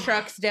semi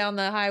trucks down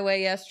the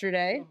highway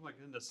yesterday. Oh my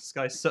goodness, this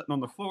guy's sitting on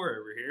the floor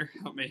over here.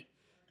 Help me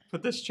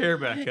put this chair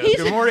back up.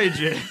 Good morning,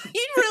 Jim.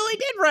 He really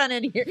did run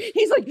in here.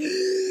 He's like,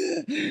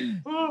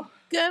 Oh.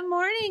 good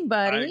morning,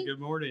 buddy. Hi, good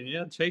morning.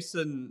 Yeah,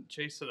 chasing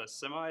a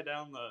semi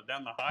down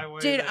the highway.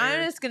 Dude, there.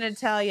 I'm just gonna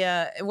tell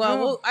you.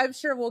 Well, I'm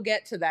sure we'll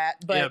get to that.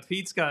 But yeah,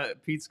 Pete's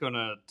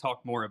gonna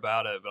talk more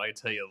about it. But I can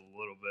tell you a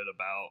little bit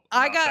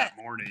about that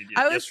morning.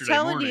 I was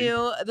telling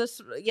you this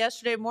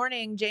yesterday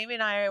morning. Jamie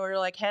and I were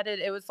like headed.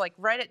 It was like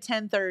right at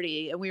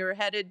 10:30, and we were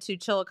headed to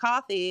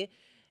Chillicothe,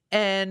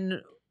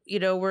 and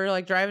we're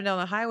like driving down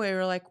the highway.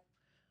 We're like,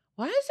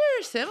 why is there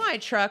a semi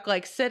truck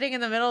like sitting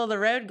in the middle of the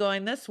road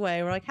going this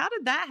way? We're like, how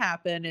did that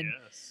happen? And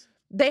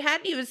they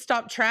hadn't even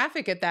stopped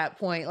traffic at that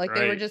point. Like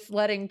they were just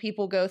letting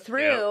people go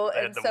through. Yep, they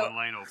and had the one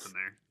lane open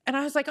there. And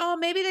I was like, oh,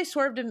 maybe they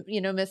swerved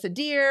to, miss a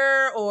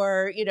deer,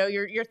 or,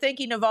 you're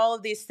thinking of all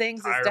of these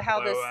things as to how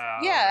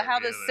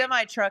this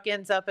semi truck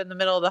ends up in the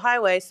middle of the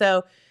highway.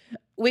 So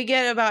we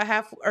get about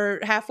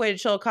halfway to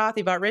Chillicothe,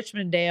 about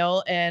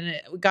Richmonddale, and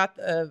we got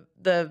the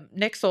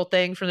Nixle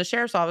thing from the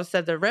sheriff's office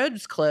said the road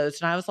was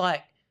closed. And I was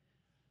like,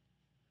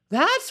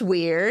 that's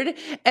weird.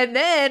 And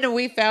then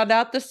we found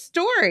out the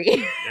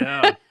story.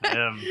 Yeah.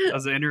 That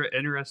was an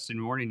interesting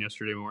morning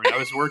yesterday morning. I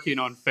was working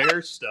on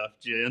fair stuff,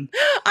 Jen.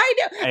 I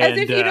know. As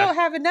if you don't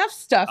have enough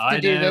stuff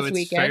to do this weekend.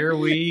 It's fair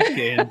week,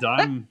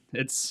 and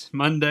it's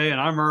Monday,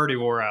 and I'm already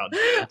wore out,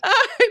 Jen.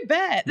 I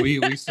bet.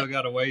 We still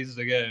got a ways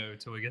to go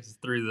till we get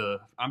through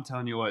I'm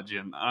telling you what,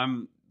 Jen,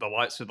 the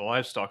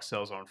livestock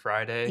sales on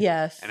Friday.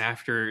 Yes.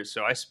 And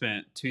so I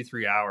spent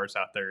 2-3 hours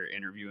out there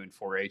interviewing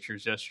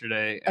 4-H'ers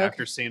yesterday. And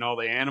after seeing all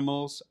the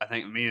animals, I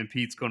think me and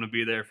Pete's going to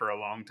be there for a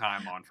long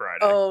time on Friday.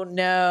 Oh,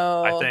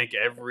 no. I think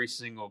every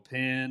single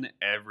pen,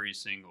 every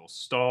single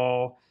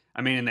stall.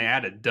 I mean, and they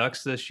added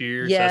ducks this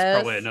year. Yes. So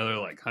that's probably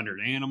another 100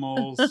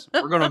 animals.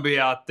 We're going to be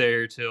out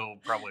there till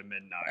probably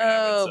midnight.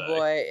 I would say.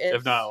 Boy.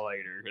 If not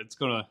later. It's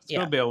going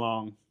to be a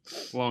long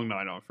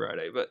night on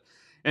Friday. But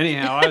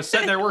anyhow, I was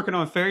sitting there working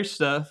on fair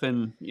stuff,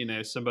 and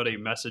somebody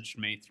messaged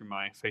me through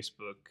my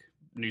Facebook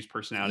news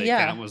personality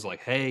account and was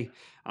like, "Hey,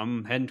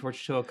 I'm heading towards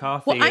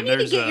Chillicothe." Well, I need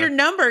to get your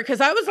number because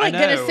I was going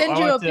to send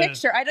you a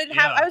picture. I didn't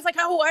have. I was like,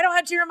 "Oh, I don't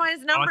have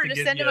Jeremiah's number to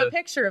send him a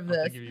picture of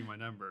this." I'll give you my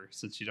number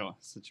since you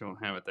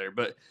don't have it there.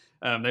 But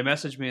they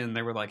messaged me and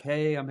they were like,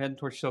 "Hey, I'm heading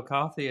towards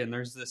Chillicothe, and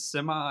there's this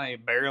semi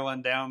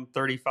barreling down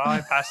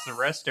 35 past the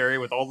rest area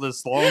with all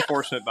this law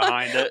enforcement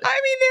behind it."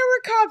 I mean, there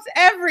were cops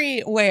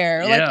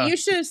everywhere. Yeah. Like you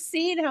should have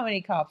seen how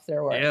many cops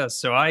there were. Yeah.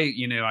 So I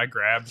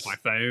grabbed my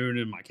phone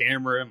and my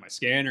camera and my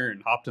scanner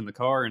and hopped in the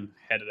car and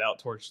headed out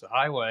towards the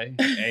highway.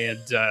 And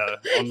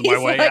on my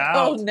way out,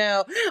 oh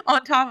no!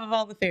 On top of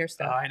all the fair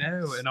stuff, I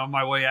know. And on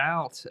my way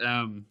out,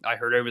 I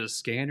heard over the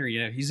scanner,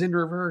 he's in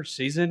reverse.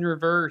 He's in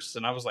reverse,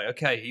 and I was like,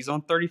 okay, he's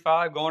on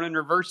 35, going in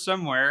reverse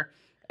somewhere.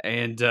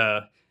 And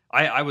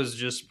I was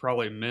just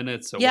probably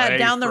minutes away. Yeah,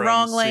 down the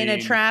wrong lane of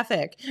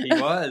traffic. He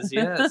was,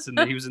 yes, and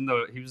he was in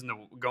the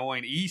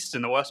going east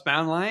in the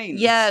westbound lane.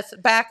 Yes,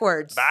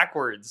 backwards,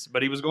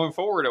 but he was going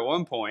forward at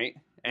one point.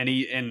 And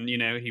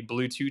he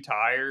blew 2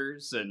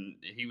 tires, and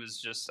he was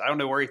just, I don't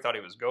know where he thought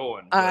he was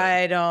going.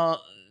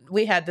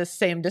 We had the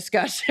same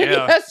discussion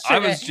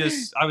yesterday.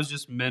 I was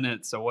just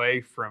minutes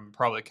away from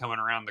probably coming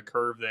around the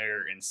curve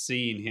there and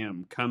seeing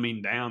him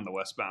coming down the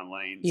westbound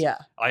lanes. Yeah.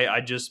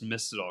 I just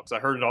missed it all because I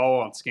heard it all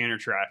on scanner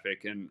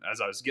traffic. And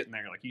as I was getting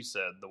there, like you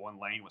said, the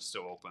one lane was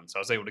still open. So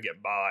I was able to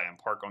get by and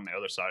park on the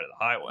other side of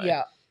the highway.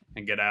 Yeah.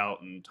 And get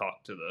out and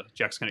talk to the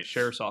Jackson County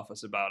Sheriff's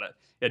Office about it.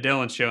 Yeah,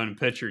 Dylan's showing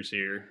pictures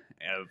here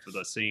of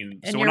the scene.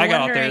 And so when I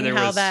got out there, there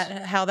how was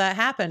that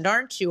happened,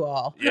 aren't you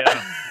all?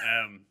 Yeah.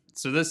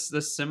 So this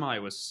semi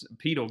was,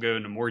 Pete will go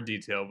into more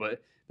detail,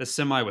 but the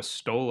semi was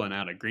stolen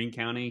out of Greene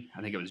County.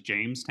 I think it was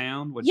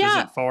Jamestown, which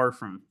isn't far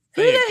from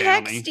Fayette Who the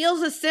heck County.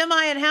 steals a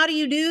semi, and how do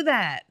you do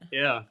that?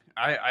 Yeah,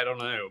 I don't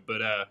know,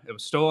 but it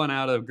was stolen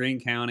out of Greene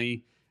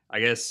County. I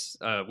guess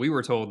we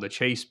were told the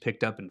chase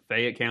picked up in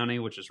Fayette County,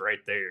 which is right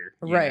there,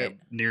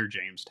 near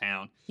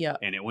Jamestown. Yeah.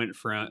 And it went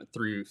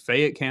through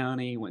Fayette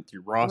County, went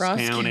through Ross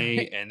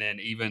County, and then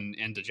even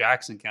into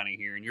Jackson County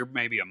here. And you're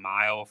maybe a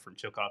mile from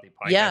Chillicothe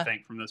Pike, I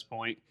think, from this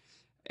point.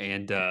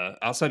 And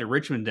outside of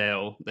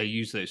Richmonddale, they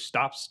use those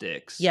stop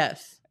sticks.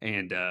 Yes.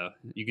 And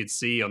you could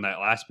see on that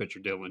last picture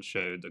Dylan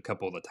showed a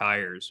couple of the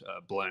tires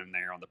blown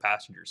there on the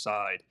passenger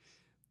side.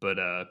 But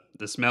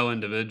the Smell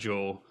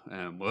individual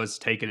was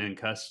taken in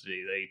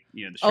custody.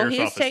 The sheriff's office took him down. Oh,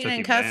 he's taken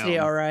in custody,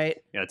 all right.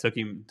 Yeah, took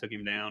him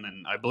down,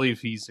 and I believe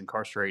he's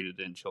incarcerated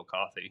in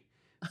Chillicothe.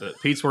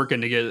 But Pete's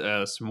working to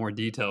get some more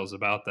details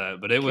about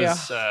that. But it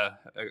was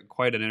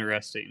quite an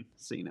interesting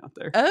scene out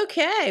there.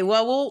 Okay,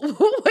 well,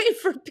 we'll wait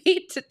for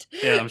Pete to.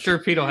 Yeah, I'm sure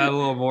Pete will have a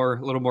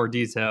little more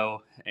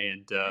detail,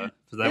 and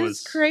that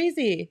was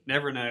crazy.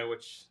 Never know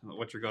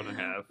what you're going to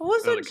have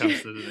when it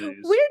comes to the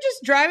news. We were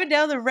just driving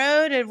down the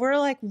road, and we're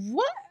like,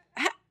 "What?"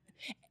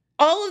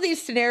 All of these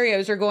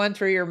scenarios are going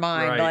through your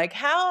mind, right. Like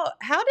how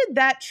did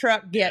that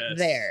truck get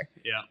there?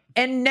 Yeah.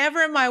 And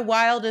never in my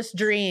wildest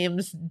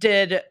dreams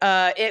did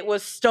it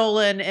was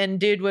stolen and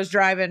dude was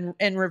driving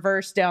in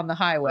reverse down the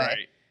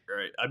highway.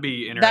 Right. I'd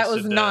be interested. That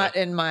was not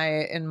in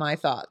my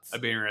thoughts.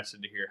 I'd be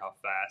interested to hear how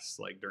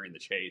fast, like during the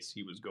chase,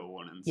 he was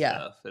going and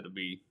stuff. It'll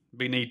be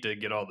neat to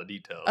get all the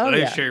details. Oh, I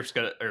know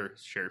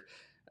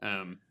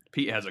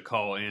Pete has a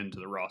call in to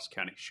the Ross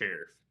County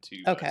Sheriff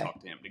to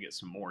talk to him to get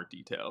some more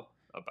detail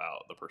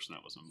about the person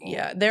that was involved.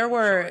 Yeah, there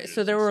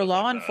were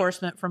law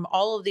enforcement from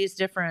all of these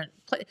different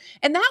places.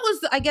 And that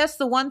was, I guess,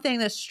 the one thing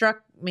that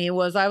struck me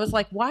was I was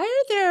like, why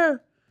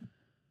are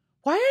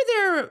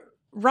there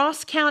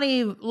Ross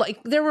County,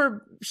 like there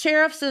were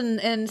sheriffs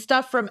and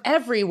stuff from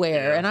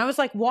everywhere. And I was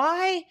like,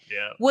 why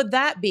would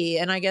that be?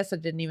 And I guess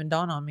it didn't even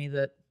dawn on me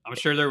that. I'm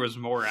sure there was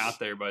more out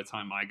there by the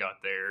time I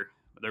got there.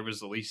 There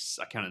was at least,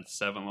 I counted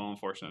 7 law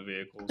enforcement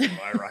vehicles when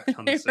I arrived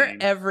on the scene. They were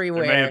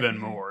everywhere. There may have been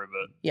more,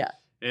 but yeah.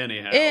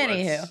 Anyhow.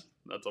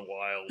 That's a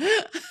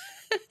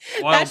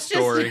wild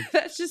story.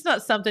 That's just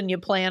not something you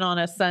plan on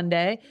a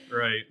Sunday.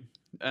 Right.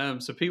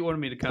 So Pete wanted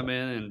me to come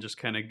in and just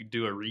kind of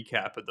do a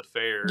recap of the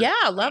fair. Yeah,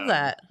 I love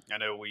that. I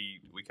know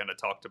we kind of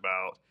talked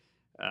about,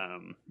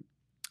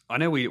 I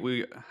know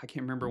we I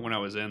can't remember when I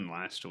was in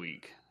last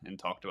week and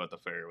talked about the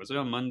fair. Was it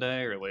on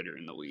Monday or later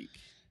in the week?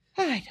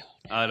 I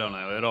don't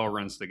know. It all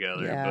runs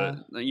together. Yeah.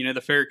 But,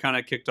 the fair kind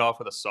of kicked off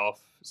with a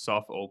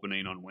soft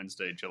opening on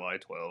Wednesday, July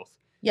 12th.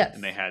 Yes.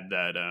 And they had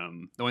that,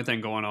 the only thing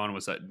going on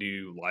was that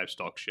new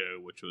livestock show,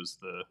 which was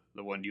the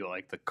one you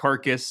like,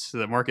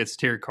 the Markets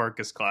Tier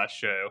Carcass Class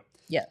show.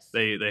 Yes.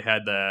 They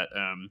had that,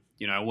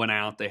 I went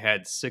out, they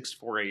had 6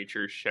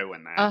 4-H'ers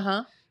showing that.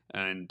 Uh-huh.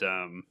 And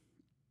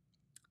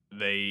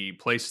they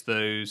placed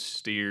those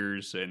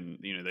steers and,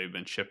 they've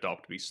been shipped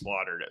off to be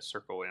slaughtered at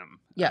Circle M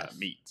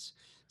Meats.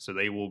 So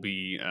they will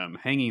be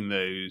hanging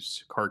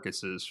those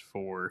carcasses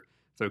for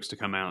folks to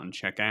come out and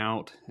check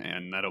out,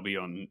 and that'll be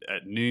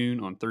at noon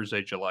on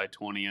Thursday, July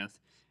 20th.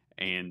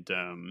 And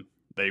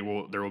there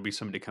will be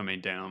somebody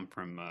coming down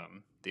from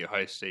the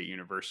Ohio State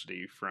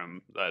University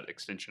from that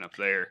extension up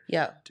there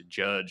to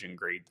judge and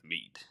grade the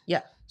meat.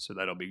 Yeah. So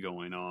that'll be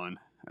going on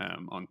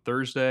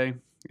Thursday.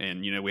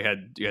 And, you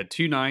had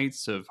 2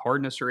 nights of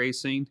hardness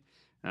racing.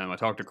 I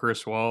talked to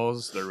Chris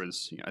Walls. There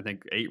was, I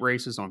think, 8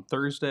 races on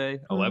Thursday,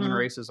 11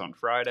 races on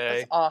Friday.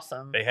 That's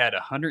awesome. They had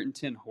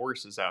 110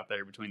 horses out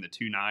there between the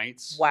 2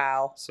 nights.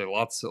 Wow. So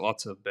lots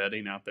of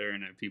betting out there.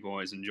 And people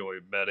always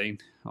enjoy betting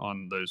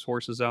on those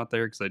horses out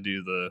there because they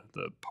do the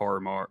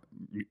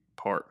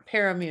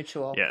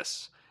pari-mutuel.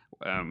 Yes.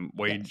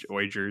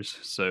 Wagers.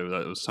 So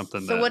that was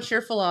something. So what's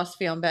your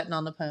philosophy on betting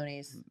on the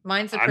ponies?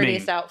 Mine's the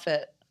prettiest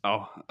outfit.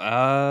 Oh,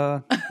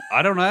 I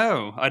don't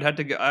know. I'd have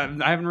to go.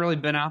 I haven't really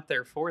been out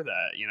there for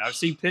that. I've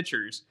seen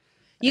pictures.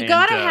 You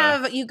gotta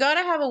have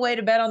a way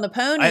to bet on the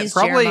ponies.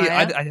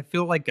 I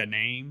feel like a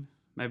name.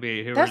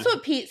 Maybe that's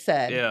what Pete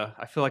said. Yeah,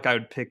 I feel like I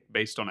would pick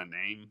based on a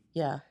name.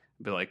 Yeah.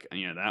 Be like,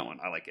 that one.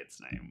 I like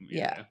its name.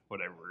 Yeah.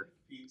 Whatever.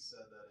 Pete said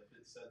that if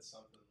it said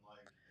something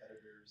like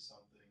editor or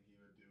something, he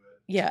would do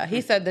it. Yeah,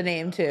 he said the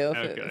name too.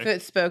 If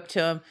it spoke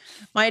to him.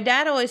 My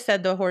dad always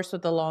said the horse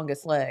with the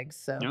longest legs.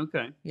 So.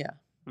 Okay. Yeah.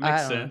 That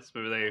makes sense.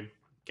 Maybe they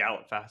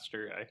gallop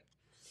faster.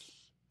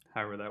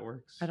 However that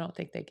works. I don't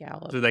think they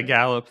gallop. Do they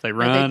gallop? They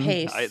run?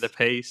 They pace. The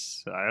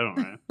pace? I don't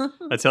know.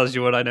 That tells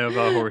you what I know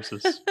about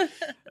horses.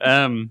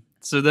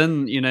 So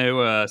then,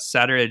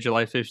 Saturday,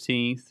 July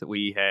 15th,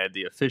 we had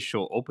the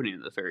official opening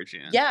of the fair,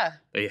 Jen. Yeah.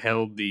 They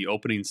held the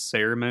opening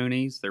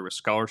ceremonies. There were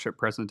scholarship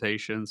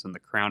presentations and the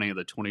crowning of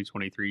the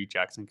 2023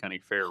 Jackson County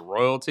Fair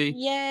royalty.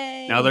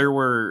 Yay. Now, there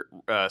were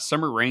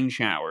summer rain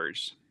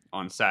showers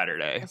on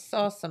Saturday. I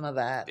saw some of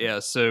that. Yeah,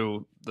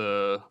 so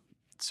the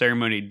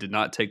ceremony did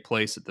not take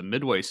place at the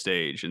Midway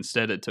stage.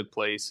 Instead, it took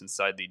place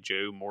inside the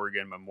Joe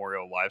Morgan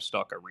Memorial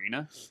Livestock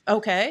Arena.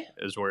 Okay.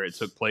 Is where it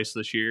took place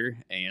this year.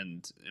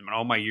 And in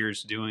all my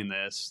years doing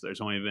this,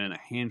 there's only been a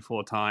handful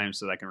of times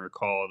that I can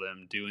recall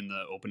them doing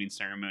the opening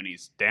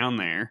ceremonies down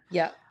there.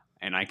 Yeah.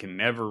 And I can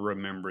never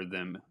remember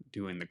them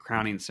doing the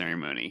crowning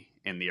ceremony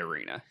in the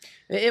arena.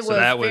 It was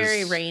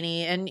very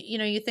rainy. And,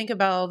 you think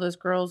about all those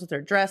girls with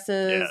their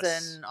dresses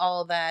and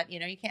all of that. You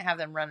can't have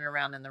them running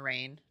around in the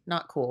rain.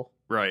 Not cool.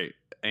 Right.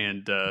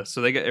 And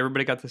so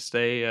everybody got to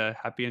stay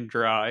happy and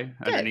dry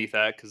underneath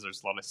that because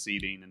there's a lot of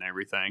seating and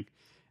everything.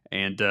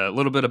 And a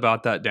little bit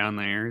about that down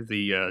there.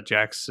 The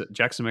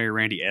Jackson Mayor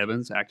Randy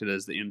Evans acted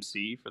as the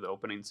MC for the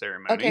opening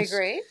ceremonies. Okay,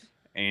 great.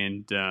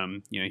 And,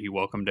 he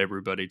welcomed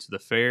everybody to the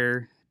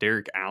fair.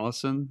 Derek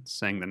Allison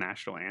sang the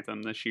national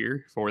anthem this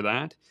year for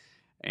that.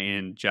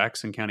 And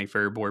Jackson County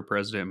Fair Board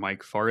President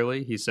Mike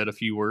Farley, he said a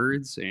few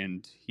words,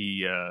 and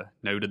he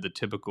noted the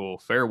typical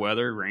fair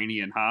weather, rainy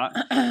and hot,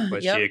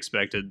 which he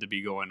expected to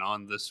be going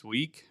on this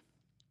week.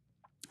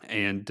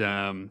 And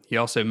he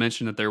also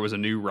mentioned that there was a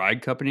new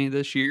ride company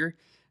this year,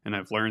 and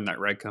I've learned that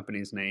ride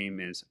company's name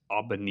is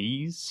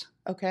Albanese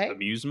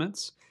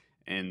Amusements.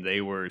 And they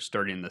were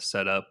starting the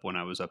setup when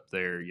I was up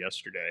there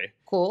yesterday.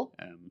 Cool.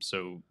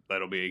 So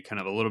that'll be kind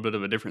of a little bit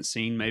of a different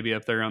scene maybe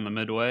up there on the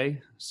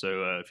Midway.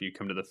 So if you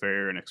come to the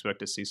fair and expect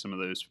to see some of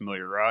those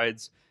familiar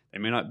rides, they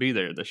may not be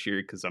there this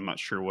year because I'm not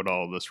sure what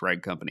all this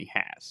ride company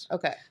has.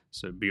 Okay.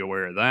 So be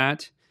aware of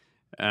that.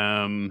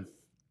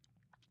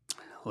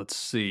 Let's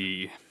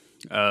see.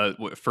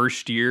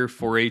 First year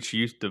 4-H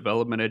youth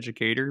development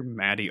educator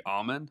Maddie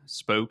Alman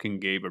spoke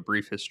and gave a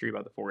brief history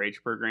about the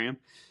 4-H program.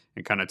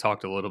 And kind of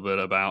talked a little bit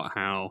about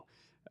how,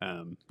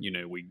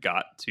 we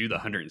got to the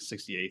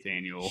 168th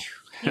annual,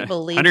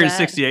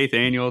 168th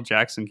annual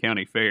Jackson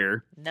County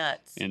Fair.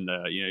 Nuts. And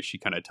she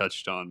kind of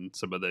touched on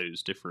some of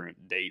those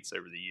different dates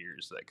over the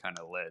years that kind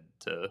of led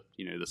to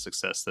the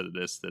success that it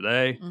is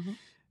today.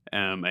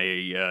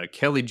 Mm-hmm.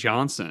 Kelly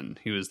Johnson,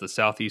 who is the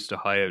Southeast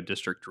Ohio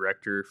District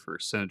Director for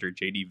Senator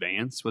J.D.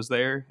 Vance, was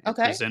there. And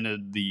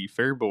presented the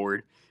fair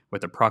board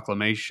with a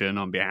proclamation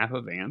on behalf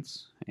of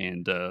Vance,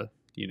 and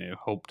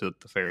hoped that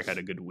the fair had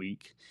a good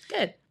week.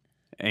 Good.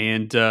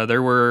 And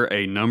there were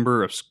a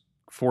number of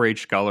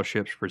 4-H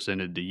scholarships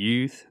presented to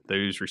youth.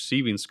 Those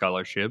receiving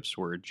scholarships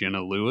were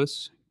Jenna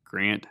Lewis,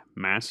 Grant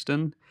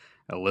Maston,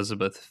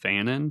 Elizabeth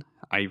Fannin,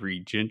 Ivory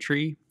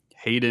Gentry,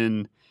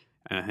 Hayden,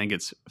 I think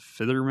it's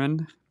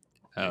Fitherman.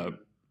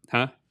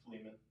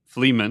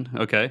 Fleeman,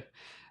 okay.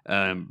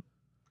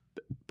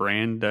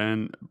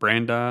 Brandon,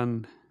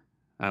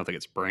 I don't think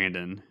it's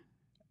Brandon.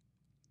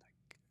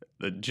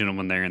 The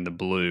gentleman there in the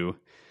blue.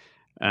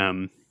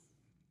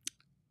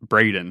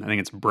 Braden. I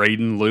think it's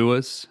Braden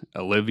Lewis,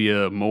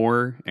 Olivia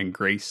Moore, and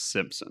Grace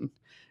Simpson.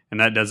 And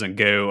that doesn't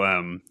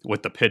go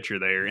with the picture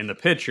there. In the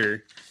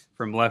picture,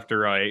 from left to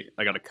right,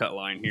 I got a cut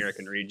line here I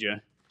can read you.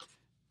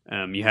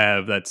 You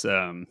have, that's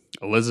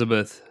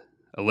Elizabeth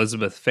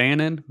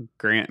Fannin,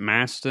 Grant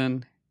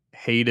Maston,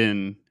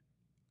 Hayden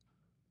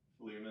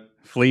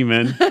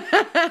Fleeman,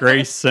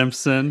 Grace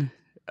Simpson,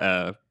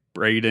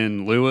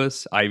 Braden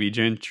Lewis, Ivy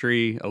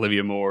Gentry,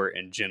 Olivia Moore,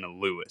 and Jenna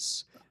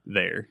Lewis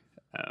there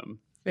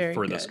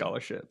for the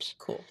scholarships.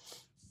 Cool.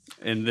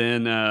 And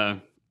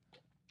then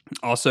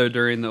also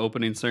during the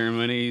opening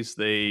ceremonies,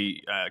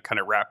 they kind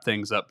of wrap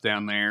things up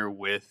down there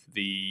with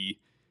the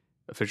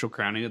official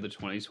crowning of the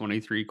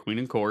 2023 Queen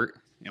and Court.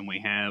 And we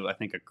have, I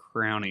think, a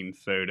crowning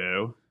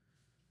photo.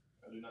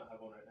 I do not have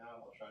one right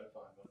now. I'll try to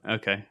find one.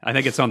 Okay. I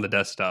think it's on the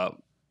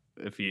desktop.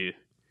 If you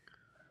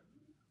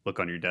look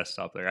on your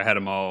desktop there. I had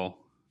them all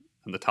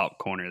in the top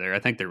corner there. I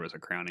think there was a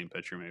crowning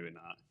picture, maybe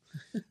not.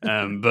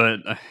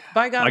 But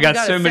by God, I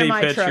got so many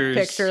pictures.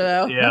 Picture,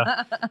 though.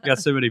 Yeah, got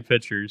so many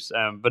pictures.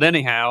 But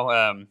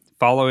anyhow,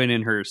 following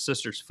in her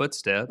sister's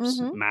footsteps,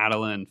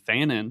 Madeline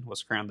Fannin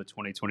was crowned the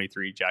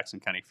 2023 Jackson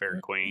County Fair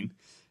Queen.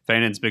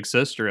 Fannin's big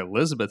sister,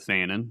 Elizabeth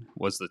Fannin,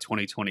 was the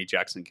 2020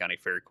 Jackson County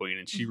Fair Queen,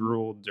 and she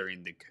ruled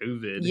during the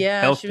COVID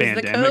health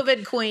pandemic. She was the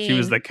COVID queen. She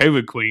was the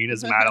COVID queen,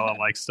 as Madeline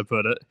likes to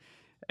put it.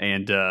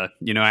 And, I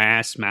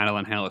asked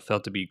Madeline how it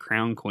felt to be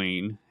crown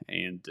queen,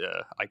 and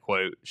I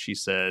quote, she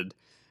said,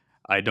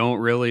 "I don't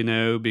really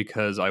know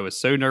because I was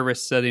so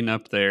nervous setting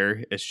up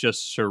there. It's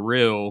just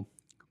surreal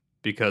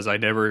because I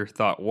never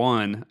thought,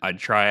 one, I'd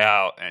try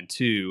out, and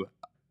two,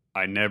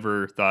 I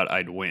never thought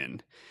I'd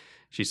win."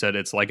 She said,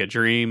 "It's like a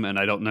dream, and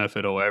I don't know if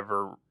it'll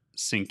ever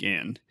sink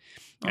in."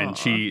 And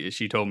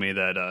she told me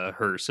that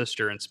her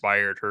sister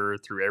inspired her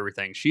through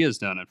everything she has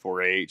done at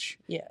 4-H.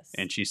 Yes.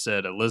 And she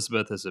said,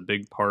 "Elizabeth is a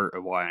big part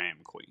of why I am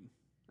queen."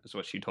 That's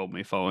what she told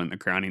me following the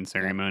crowning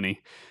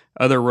ceremony.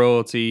 Yeah. Other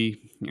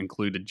royalty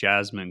included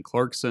Jasmine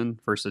Clarkson,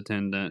 first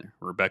attendant,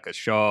 Rebecca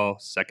Shaw,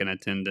 second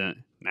attendant,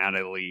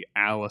 Natalie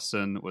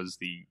Allison was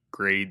the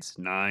grades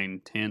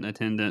 9-10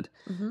 attendant,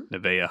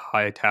 Nevaeh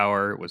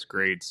Hightower was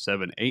grades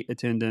 7-8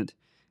 attendant,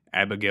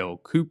 Abigail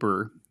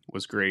Cooper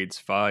was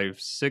grades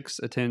 5-6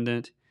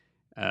 attendant,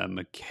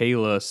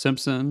 Michaela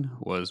Simpson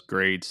was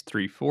grades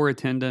 3-4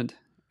 attendant,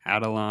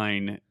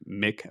 Adeline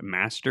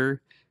McMaster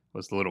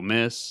was Little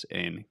Miss,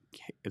 and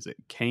is it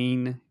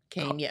Kane?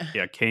 Kane, yeah.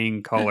 Yeah,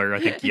 Kane Collar. I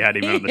think you had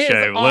him on the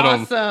show.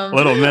 Awesome.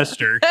 Little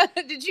Mister.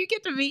 Did you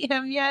get to meet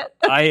him yet?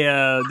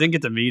 I didn't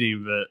get to meet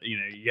him, but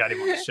you got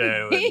him on the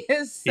show. He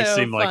is so he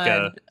seemed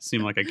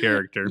fun. like a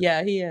character.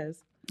 Yeah, he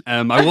is.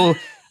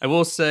 I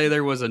will say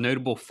there was a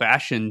notable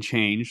fashion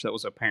change that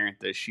was apparent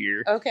this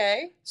year.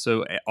 Okay.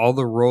 So all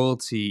the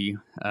royalty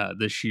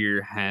this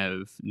year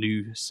have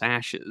new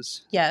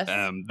sashes. Yes.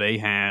 They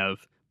have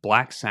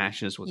black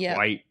sashes with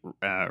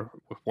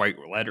white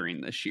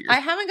lettering this year. I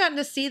haven't gotten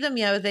to see them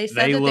yet, but they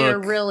said they're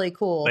really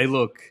cool. They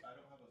look. I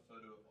don't have a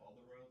photo of all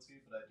the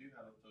royalty, but I do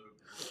have a photo of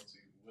the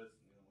royalty with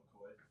Neil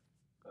McCoy.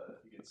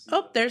 You can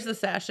see there's the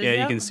sashes.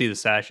 Yeah, you can see the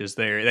sashes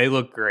there. They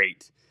look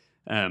great.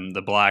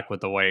 The black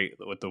with the white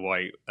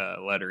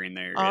lettering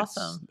there.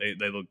 Awesome.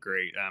 They look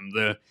great.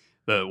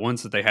 The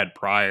ones that they had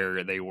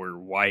prior, they were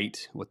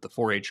white with the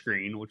 4H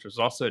green, which was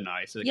also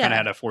nice. It kind of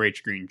had a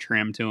 4H green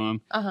trim to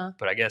them.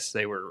 But I guess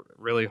they were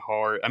really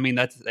hard. I mean,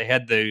 they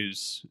had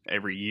those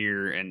every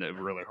year, and they're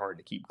really hard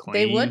to keep clean.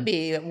 They would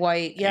be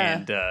white, yeah.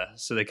 And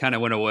so they kind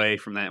of went away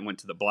from that and went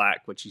to the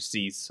black, which you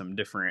see some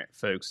different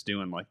folks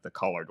doing, like the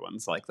colored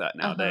ones like that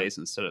nowadays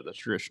instead of the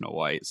traditional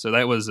white. So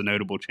that was a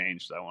notable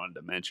change that I wanted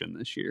to mention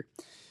this year.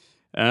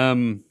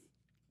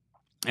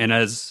 And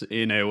as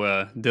you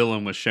know,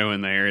 Dylan was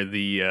showing there,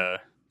 the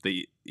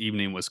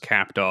evening was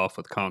capped off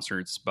with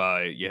concerts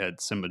by, you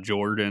had Simba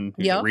Jordan,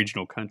 who's a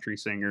regional country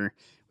singer.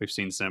 We've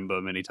seen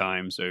Simba many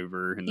times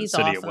over in the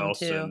city of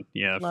Wellston. Too.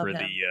 Yeah, Love for him.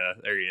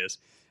 There he is.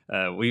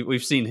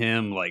 We've seen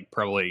him like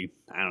probably,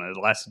 I don't know, the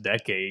last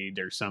decade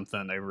or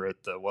something over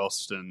at the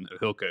Wellston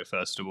Ohilco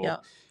Festival. Yeah.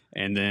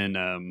 And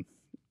then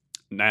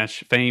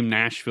famed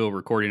Nashville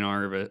recording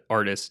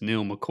artist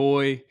Neil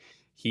McCoy.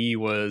 He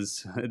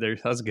was there.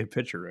 That was a good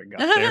picture I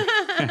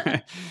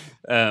got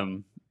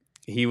there.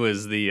 He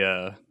was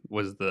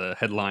the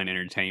headline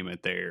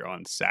entertainment there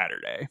on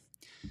Saturday.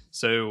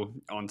 So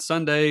on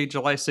Sunday,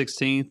 July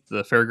 16th,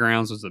 the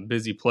fairgrounds was a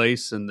busy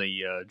place in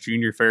the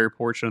junior fair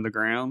portion of the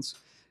grounds.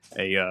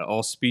 A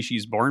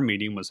all-species barn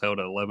meeting was held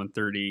at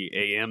 11:30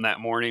 a.m. that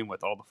morning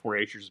with all the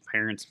 4-H'ers and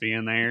parents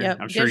being there. Yep.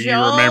 I'm sure you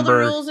all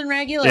remember the rules and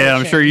regulations. Yeah,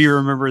 I'm sure you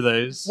remember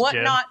those. What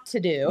not to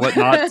do. What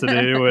not to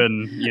do,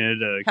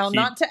 and how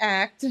not to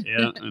act.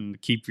 Yeah, and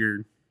keep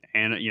your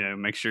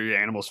make sure your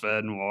animals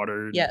fed and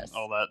watered. Yes. And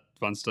all that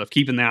fun stuff.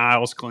 Keeping the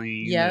aisles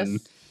clean. Yes.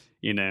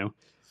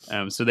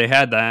 And so they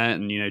had that,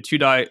 and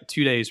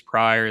 2 days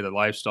prior, the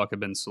livestock had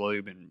been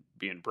slowly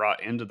being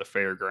brought into the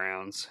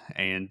fairgrounds,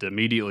 and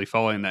immediately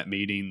following that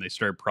meeting, they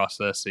started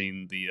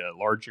processing the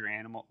larger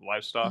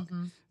livestock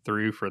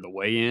through for the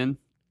weigh-in.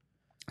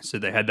 So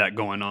they had that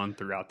going on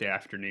throughout the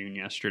afternoon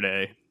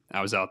yesterday.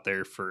 I was out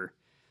there for,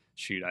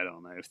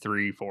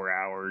 3-4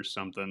 hours,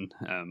 something.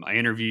 I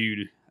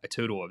interviewed a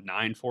total of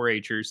 9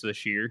 4-H'ers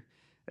this year.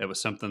 It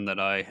was something that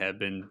I have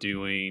been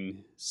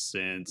doing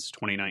since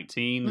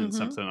 2019 and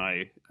something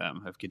I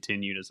have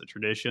continued as a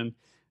tradition.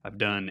 I've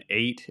done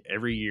 8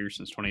 every year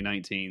since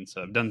 2019.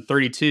 So I've done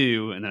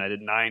 32, and then I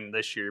did 9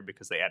 this year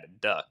because they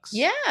added ducks.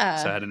 Yeah.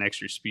 So I had an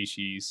extra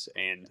species,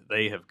 and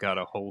they have got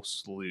a whole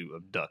slew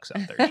of ducks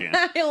out there, Jen.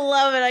 I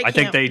love it. I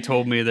think they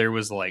told me there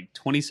was like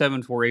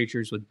 27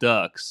 4-H'ers with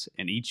ducks,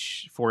 and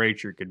each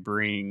 4-H'er could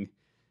bring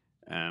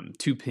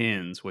 2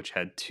 pens, which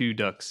had 2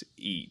 ducks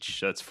each.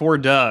 So that's 4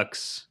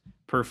 ducks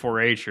per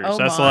 4-H'er. Oh, so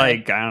that's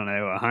like, I don't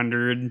know,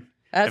 100.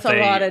 That's a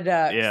lot of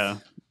ducks. Yeah.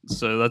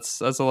 So that's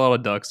a lot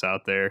of ducks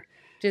out there.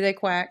 Do they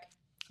quack?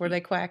 Were they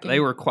quacking? They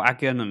were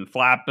quacking and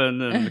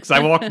flapping, and because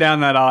I walked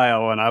down that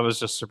aisle and I was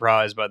just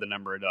surprised by the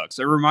number of ducks.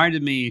 It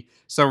reminded me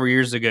several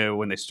years ago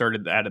when they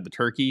added the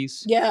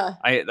turkeys. Yeah.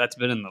 That's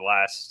been in the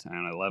last,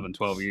 11,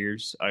 12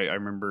 years. I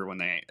remember when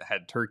they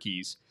had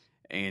turkeys,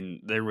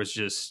 and there was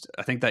just,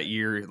 I think that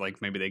year,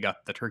 like maybe they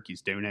got the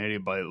turkeys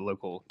donated by a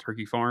local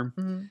turkey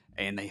farm,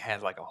 and they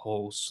had like a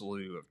whole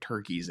slew of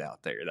turkeys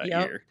out there that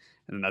year.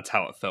 And that's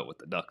how it felt with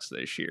the ducks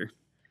this year.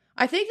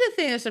 I think the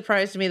thing that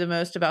surprised me the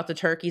most about the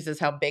turkeys is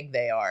how big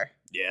they are.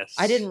 Yes.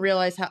 I didn't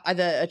realize how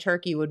a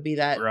turkey would be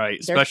that. Right.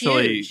 They're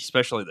Especially huge.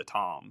 the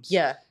toms.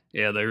 Yeah.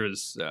 Yeah, there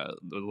was the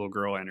little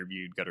girl I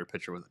interviewed got her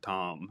picture with a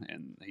tom,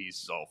 and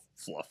he's all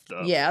fluffed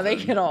up. Yeah, they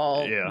get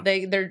all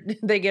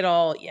they get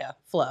all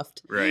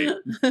fluffed. Right.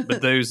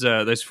 But those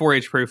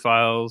 4-H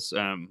profiles,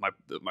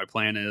 my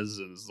plan is,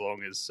 as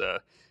long as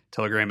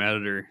Telegram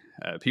editor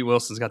Pete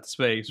Wilson's got the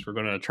space, we're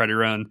going to try to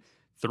run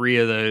 3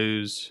 of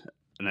those.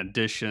 In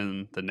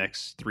addition, the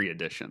next 3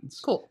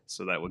 editions. Cool.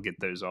 So that will get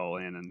those all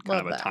in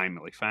kind of a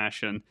timely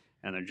fashion.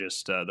 And they're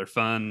just, they're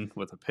fun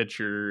with a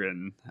picture,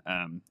 and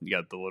you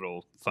got the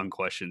little fun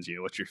questions,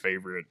 what's your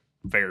favorite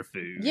fair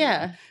food?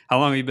 Yeah. How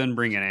long have you been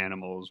bringing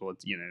animals? What,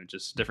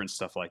 just different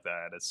stuff like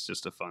that. It's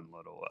just a fun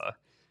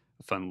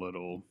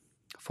little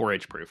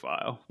 4-H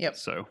profile. Yep.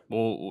 So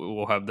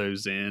we'll have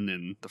those in,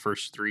 and the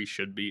first 3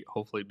 should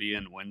hopefully be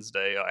in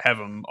Wednesday. I have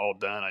them all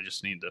done. I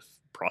just need to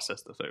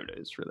process the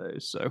photos for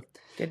those. So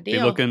good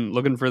deal. Be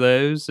looking for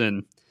those.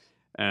 And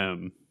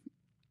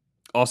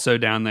also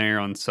down there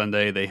on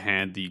Sunday, they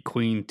had the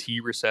Queen Tea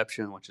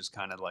reception, which is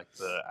kind of like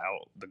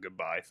the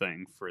goodbye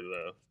thing for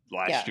the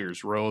last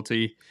year's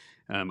royalty.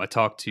 I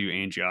talked to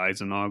Angie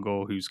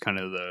Eisenagel, who's kind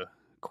of the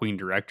Queen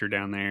director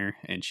down there,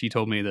 and she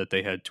told me that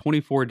they had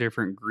 24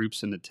 different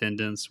groups in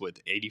attendance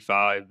with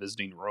 85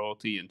 visiting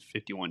royalty and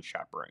 51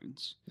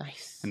 chaperones.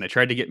 Nice. And they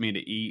tried to get me to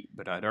eat,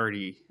 but I'd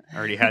already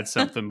had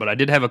something. But I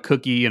did have a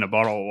cookie and a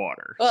bottle of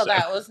water. Well, so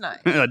that was nice.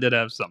 I did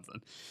have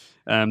something.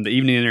 The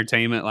evening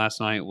entertainment last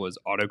night was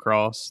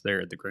autocross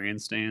there at the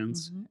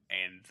grandstands,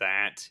 and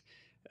that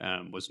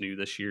was new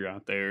this year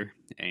out there.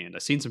 And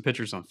I've seen some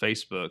pictures on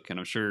Facebook, and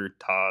I'm sure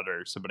Todd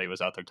or somebody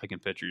was out there taking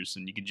pictures,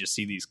 and you could just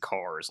see these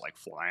cars like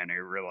flying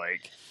over,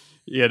 like,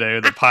 you know,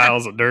 the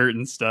piles of dirt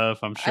and stuff.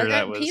 I'm sure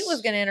that was... Pete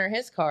was going to enter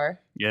his car.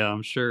 Yeah,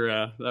 I'm sure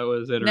that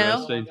was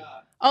interesting. No?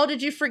 Oh,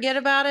 did you forget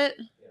about it?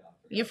 Yeah,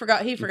 you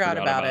forgot. He forgot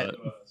about it.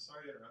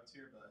 Sorry to interrupt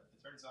here, but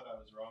it turns out I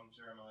was wrong.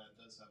 Jeremiah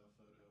does have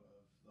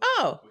a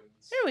Oh, photo of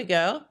there we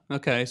go.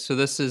 Okay, so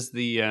this is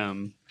the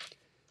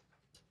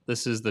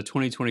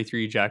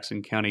 2023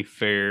 Jackson County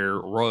Fair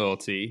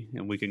royalty,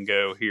 and we can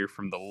go here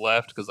from the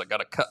left because I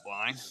got a cut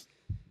line.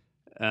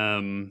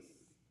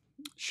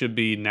 Should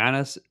be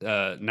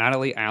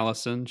Natalie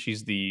Allison.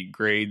 She's the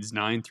grades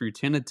 9 through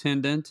 10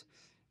 attendant.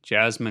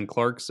 Jasmine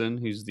Clarkson,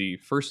 who's the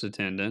first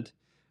attendant.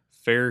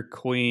 Fair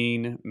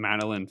Queen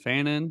Madeline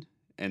Fannin,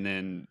 and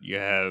then you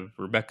have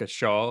Rebecca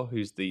Shaw,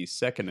 who's the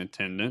second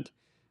attendant.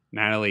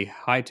 Natalie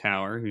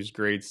Hightower, who's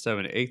grade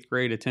 7 to 8th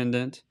grade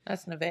attendant.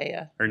 That's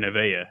Nevaeh. Or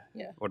Nevaeh.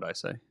 Yeah. What did I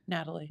say?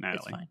 Natalie.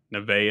 It's fine.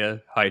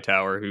 Nevaeh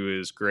Hightower, who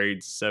is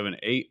grade 7 to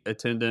 8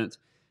 attendant.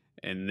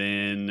 And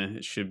then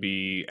it should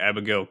be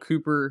Abigail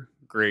Cooper,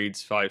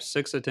 grades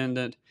 5-6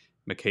 attendant.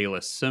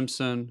 Michaela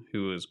Simpson,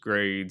 who is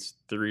grades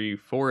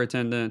 3-4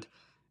 attendant.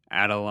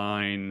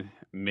 Adeline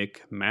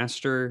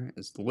McMaster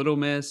is the Little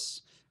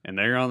Miss. And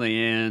there on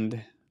the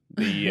end,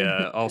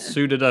 the all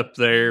suited up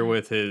there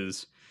with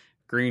his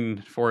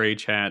green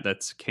 4-H hat.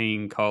 That's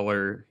cane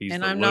collar. He's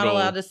and I'm not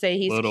allowed to say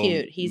he's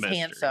cute. He's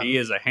handsome. He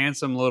is a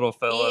handsome little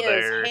fella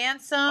there. He is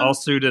handsome, all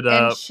suited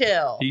up, and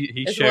chill.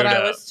 He is showed what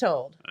up. I was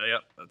told.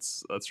 Yep,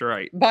 that's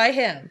right. By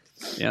him.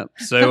 Yep.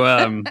 So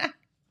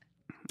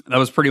that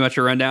was pretty much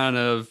a rundown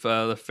of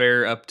the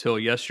fair up till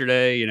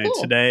yesterday. You know,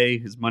 cool. Today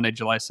is Monday,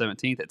 July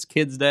 17th. It's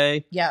Kids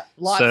Day. Yeah,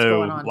 lots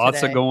going on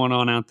of going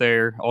on out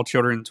there. All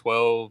children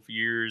 12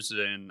 years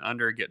and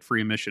under get free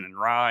admission and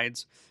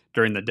rides.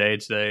 During the day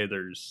today,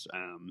 there's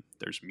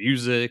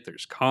music,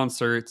 there's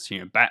concerts. You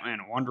know, Batman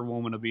and Wonder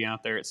Woman will be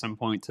out there at some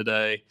point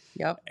today.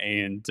 Yep.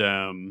 And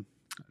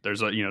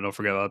there's don't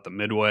forget about the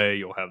Midway.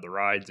 You'll have the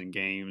rides and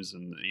games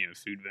and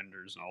food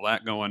vendors and all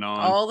that going on.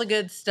 All the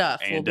good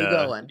stuff will be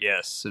going.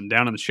 Yes, and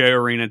down in the show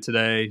arena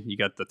today, you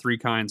got the 3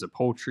 kinds of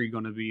poultry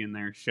going to be in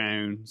there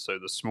shown. So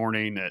this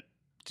morning,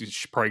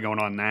 it's probably going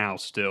on now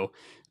still.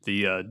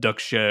 The duck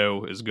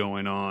show is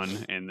going on,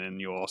 and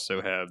then you'll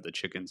also have the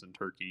chickens and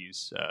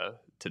turkeys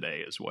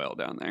today as well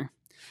down there.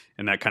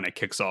 And that kind of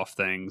kicks off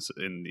things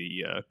in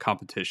the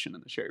competition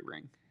in the show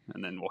ring.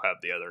 And then we'll have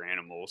the other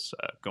animals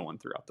going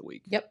throughout the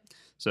week. Yep.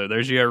 So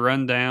there's your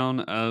rundown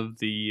of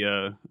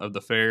the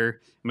fair.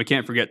 And we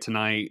can't forget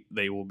tonight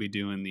they will be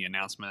doing the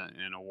announcement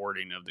and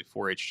awarding of the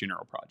 4-H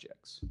general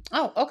projects.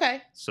 Oh,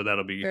 okay. So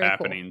that'll be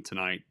happening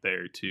tonight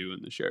there too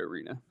in the show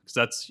arena, because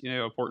that's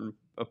important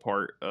a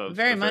part of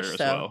very the much fair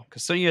so. as well.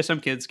 Because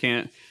some kids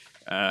can't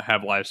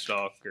have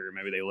livestock, or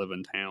maybe they live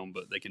in town,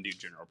 but they can do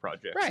general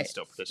projects and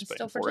still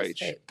participate in 4-H.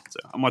 So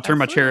I'm going to turn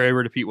my chair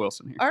over to Pete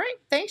Wilson here. All right.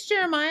 Thanks,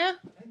 Jeremiah.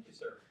 Thank you,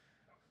 sir.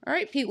 All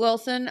right, Pete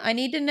Wilson, I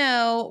need to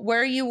know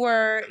where you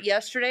were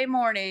yesterday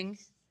morning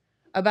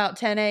about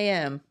 10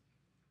 a.m.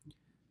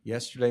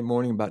 Yesterday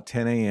morning about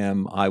 10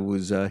 a.m., I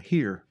was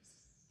here.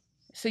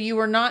 So you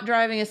were not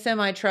driving a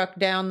semi-truck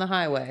down the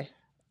highway?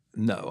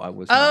 No, I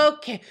was not.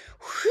 Okay.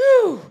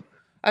 Whew.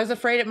 I was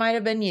afraid it might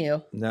have been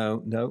you.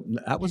 No,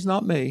 that was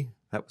not me.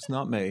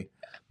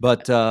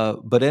 But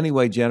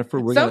anyway, Jennifer,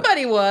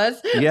 somebody was.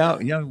 Yeah,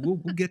 we'll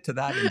get to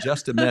that in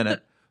just a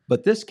minute.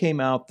 But this came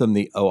out from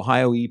the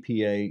Ohio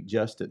EPA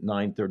just at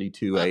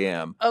 9:32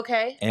 a.m.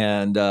 Okay.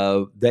 And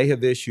they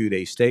have issued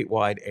a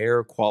statewide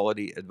air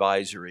quality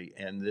advisory.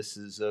 And this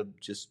is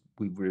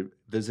we've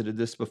visited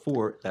this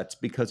before. That's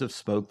because of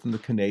smoke from the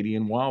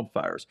Canadian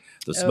wildfires.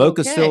 The smoke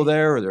is still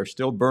there, or they're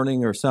still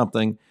burning or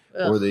something,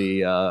 or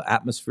the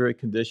atmospheric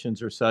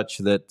conditions are such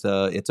that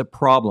it's a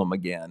problem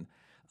again.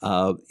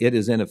 It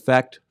is in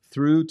effect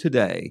through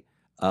today,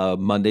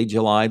 Monday,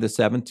 July the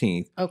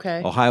 17th.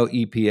 Okay. Ohio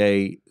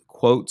EPA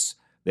quotes,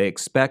 they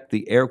expect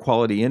the air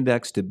quality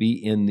index to be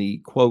in the,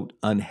 quote,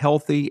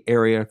 unhealthy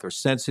area for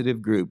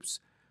sensitive groups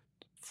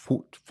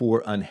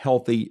for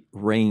unhealthy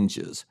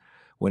ranges.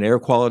 When air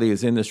quality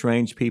is in this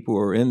range, people who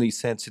are in these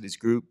sensitive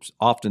groups,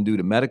 often due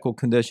to medical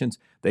conditions,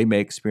 they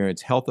may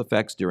experience health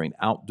effects during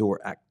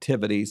outdoor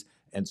activities.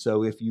 And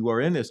so if you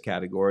are in this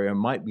category or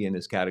might be in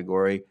this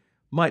category,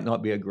 might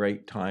not be a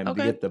great time to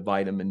get the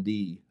vitamin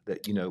D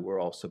that, we're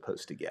all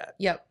supposed to get.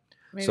 Yep.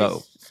 Maybe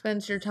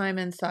spend your time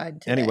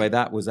inside today. Anyway,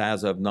 that was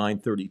as of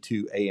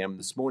 9:32 a.m.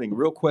 this morning.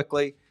 Real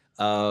quickly,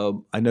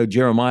 I know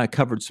Jeremiah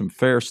covered some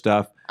fair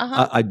stuff.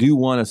 I do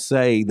want to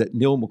say that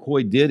Neil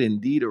McCoy did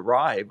indeed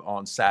arrive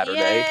on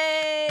Saturday.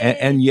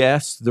 And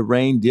yes, the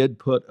rain did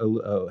put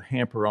a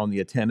hamper on the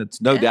attendance,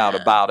 no doubt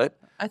about it.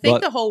 I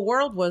think the whole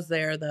world was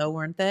there, though,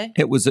 weren't they?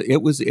 It was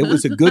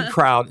a good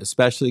crowd,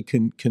 especially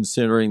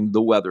considering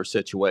the weather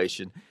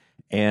situation.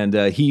 And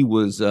he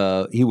was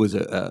a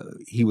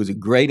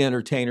great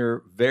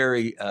entertainer,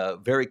 very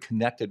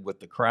connected with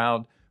the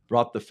crowd.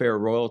 Brought the fair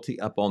royalty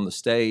up on the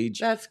stage.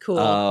 That's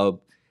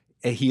cool.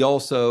 He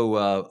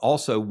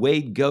also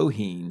Wade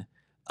Goheen.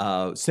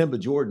 Simba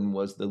Jordan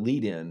was the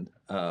lead-in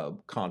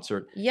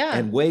concert. Yeah.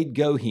 And Wade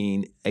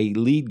Goheen, a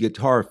lead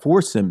guitar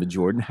for Simba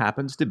Jordan,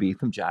 happens to be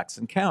from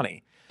Jackson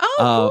County.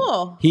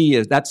 Oh,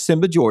 cool. That's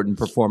Simba Jordan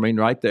performing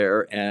right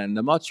there. And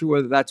I'm not sure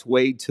whether that's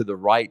Wade to the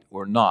right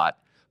or not.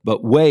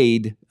 But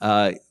Wade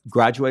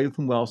graduated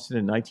from Wellston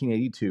in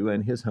 1982,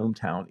 and his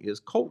hometown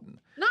is Colton.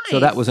 Nice. So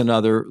that was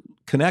another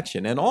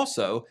connection. And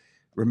also,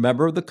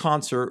 remember, the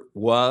concert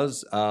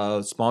was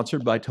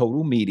sponsored by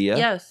Total Media.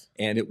 Yes.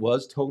 And it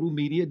was Total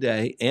Media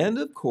Day. And,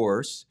 of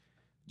course,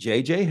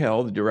 J.J.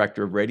 Hell, the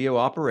director of radio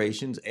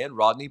operations, and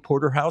Rodney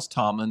Porterhouse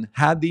Tomlin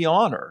had the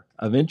honor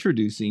of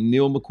introducing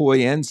Neil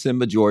McCoy and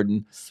Simba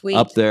Jordan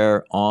up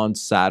there on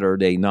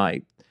Saturday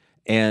night.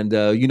 And,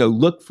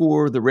 look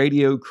for the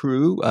radio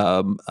crew.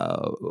 I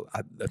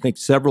think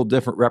several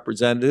different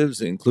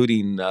representatives,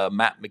 including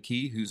Matt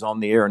McKee, who's on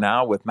the air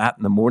now with Matt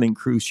and the Morning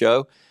Crew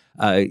show.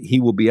 He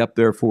will be up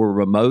there for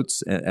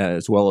remotes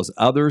as well as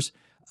others.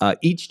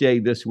 Each day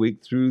this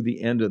week through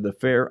the end of the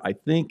fair, I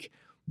think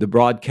the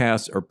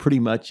broadcasts are pretty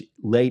much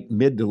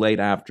mid to late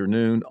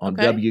afternoon on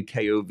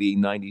WKOV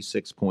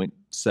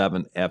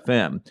 96.7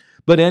 FM.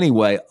 But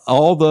anyway,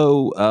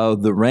 although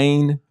the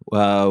rain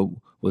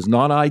was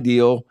not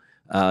ideal,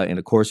 and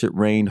of course it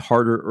rained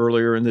harder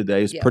earlier in the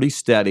day, it's pretty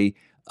steady,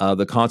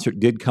 the concert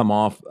did come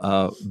off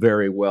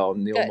very well.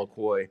 Neil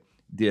McCoy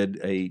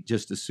did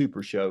just a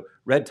super show.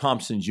 Red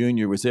Thompson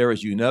Jr. was there.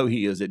 As you know,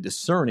 he is a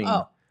discerning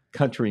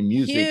country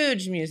music,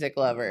 huge music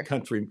lover,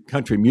 country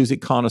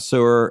music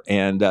connoisseur,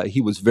 and he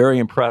was very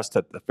impressed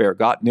at the fair.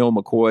 Got Neil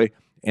McCoy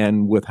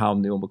and with how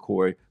Neil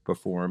McCoy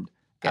performed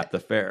at the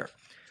fair.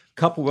 A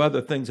couple of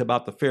other things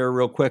about the fair,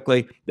 real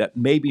quickly, that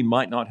maybe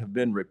might not have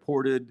been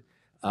reported.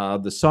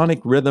 The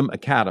Sonic Rhythm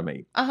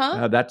Academy.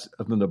 That's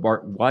from the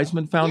Bart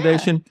Wiseman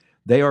Foundation.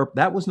 Yeah.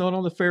 That was not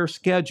on the fair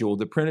schedule,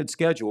 the printed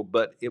schedule,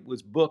 but it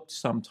was booked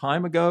some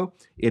time ago.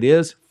 It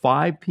is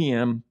 5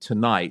 p.m.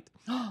 tonight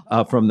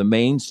from the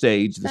main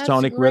stage. The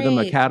Sonic Rhythm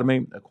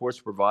Academy, of course,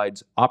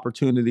 provides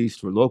opportunities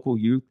for local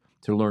youth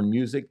to learn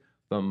music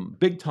from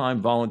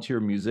big-time volunteer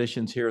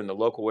musicians here in the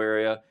local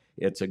area.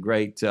 It's a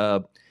great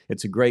way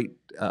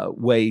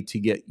to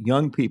get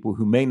young people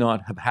who may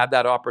not have had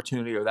that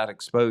opportunity or that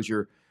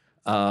exposure,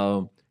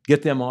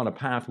 get them on a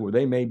path where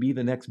they may be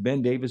the next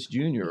Ben Davis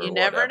Jr. You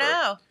never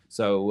know.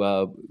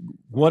 So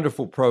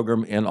wonderful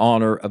program in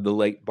honor of the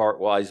late Bart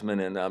Wiseman,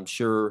 and I'm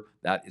sure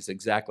that is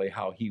exactly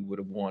how he would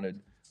have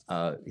wanted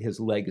his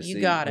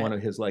legacy, one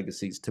of his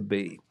legacies to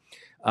be.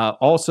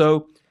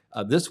 Also,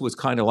 this was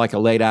kind of like a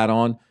late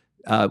add-on.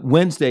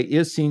 Wednesday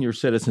is Senior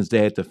Citizens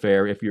Day at the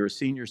fair. If you're a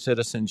senior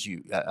citizen,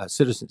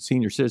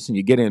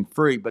 you get in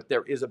free, but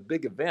there is a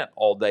big event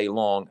all day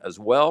long as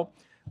well.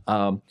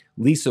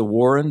 Lisa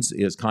Warrens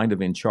is kind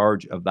of in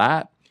charge of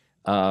that.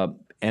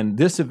 And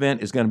this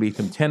event is going to be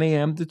from 10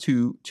 a.m.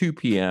 to 2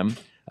 p.m.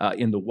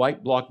 In the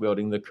White Block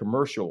building, the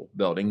commercial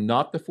building,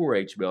 not the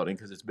 4-H building,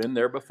 because it's been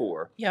there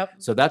before. Yep.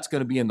 So that's going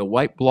to be in the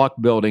White Block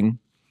building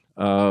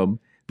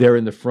there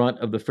in the front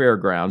of the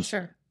fairgrounds.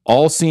 Sure.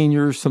 All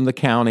seniors from the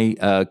county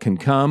can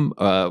come.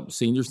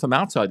 Seniors from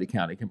outside the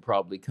county can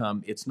probably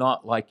come. It's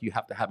not like you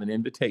have to have an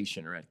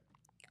invitation or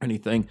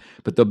anything,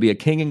 but there'll be a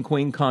king and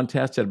queen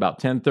contest at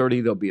about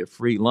 10:30. There'll be a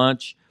free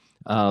lunch.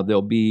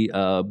 There'll be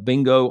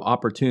bingo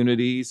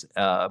opportunities.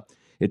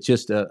 It's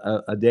just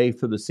a day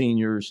for the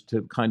seniors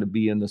to kind of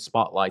be in the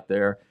spotlight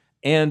there.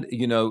 And,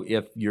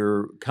 if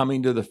you're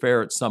coming to the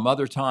fair at some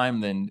other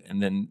time,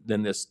 then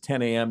this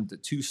 10 a.m. to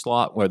 2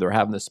 slot where they're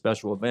having this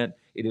special event,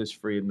 it is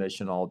free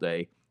admission all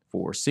day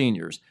for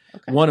seniors.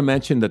 Okay. I want to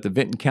mention that the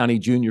Vinton County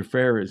Junior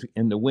Fair is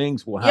in the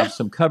wings. We'll have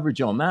some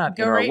coverage on that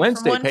in our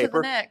Wednesday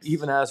paper,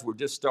 even as we're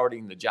just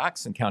starting the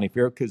Jackson County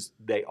Fair, because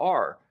they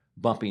are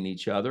bumping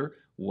each other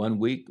one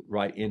week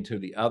right into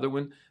the other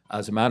one.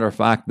 As a matter of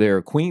fact,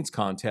 their Queens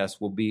contest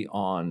will be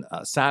on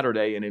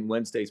Saturday, and in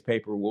Wednesday's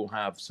paper, we'll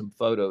have some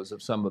photos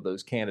of some of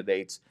those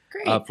candidates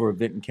for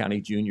Vinton County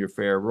Junior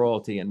Fair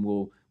royalty, and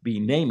we'll be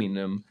naming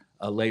them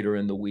later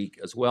in the week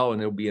as well,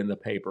 and it'll be in the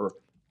paper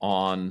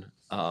on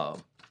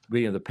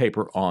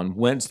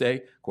Wednesday.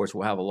 Of course,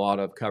 we'll have a lot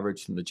of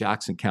coverage from the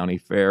Jackson County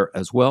Fair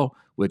as well,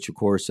 which, of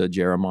course,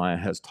 Jeremiah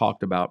has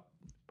talked about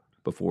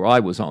before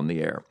I was on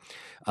the air.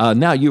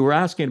 Now, you were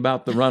asking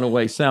about the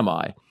runaway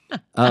semi.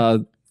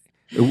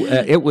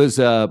 It was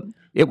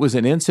It was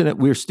an incident.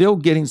 We're still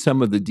getting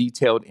some of the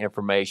detailed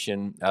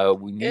information.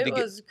 It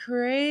was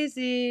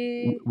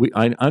crazy.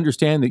 I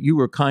understand that you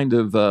were kind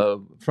of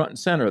front and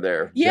center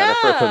there,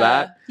 Jennifer, for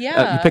that.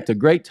 Yeah. You picked a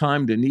great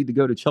time to need to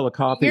go to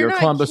Chillicothe or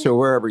Columbus or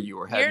wherever you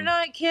were heading. You're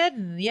not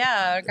kidding.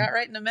 Yeah, I got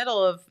right in the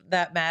middle of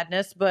that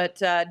madness, but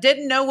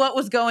didn't know what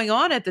was going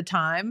on at the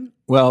time.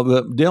 Well,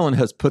 Dylan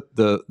has put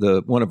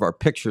the one of our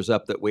pictures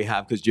up that we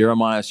have because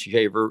Jeremiah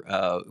Shaver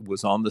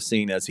was on the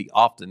scene, as he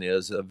often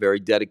is, very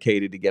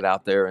dedicated to get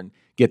out there and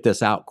get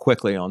this out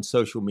quickly on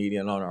social media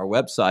and on our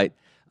website.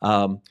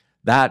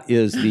 That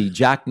is the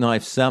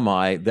jackknife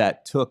semi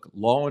that took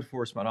law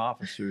enforcement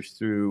officers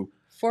through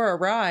for a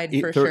ride,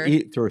 for sure.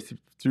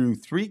 Through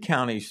 3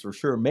 counties for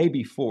sure,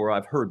 maybe 4.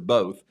 I've heard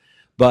both.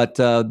 But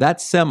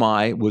that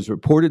semi was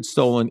reported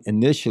stolen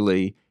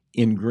initially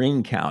in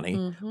Greene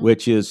County,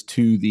 which is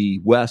to the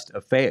west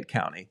of Fayette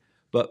County.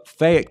 But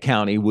Fayette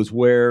County was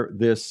where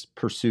this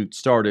pursuit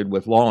started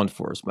with law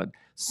enforcement,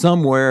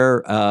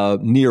 somewhere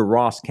near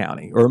Ross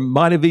County, or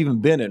might have even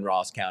been in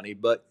Ross County,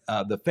 but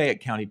the Fayette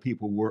County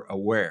people were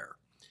aware.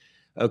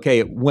 Okay,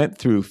 it went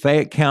through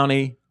Fayette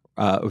County,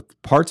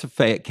 parts of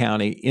Fayette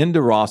County,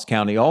 into Ross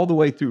County, all the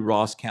way through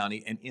Ross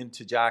County and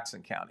into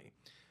Jackson County.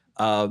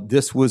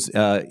 This was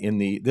in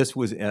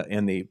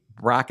the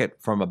bracket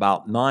from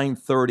about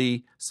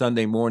 9:30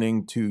 Sunday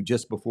morning to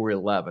just before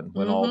 11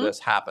 when all this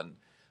happened.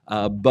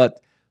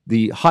 But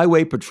the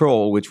Highway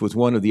Patrol, which was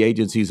one of the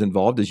agencies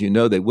involved, as you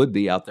know, they would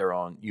be out there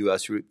on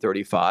U.S. Route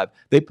 35.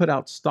 They put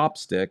out stop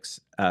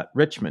sticks at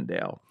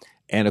Richmonddale.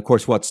 And, of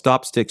course, what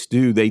stop sticks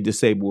do, they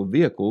disable a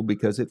vehicle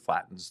because it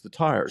flattens the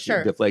tires. Sure.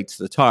 It deflates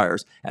the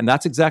tires. And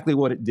that's exactly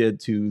what it did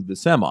to the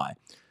semi.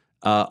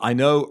 I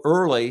know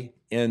early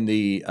in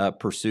the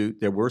pursuit,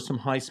 there were some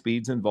high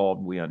speeds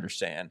involved, we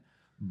understand.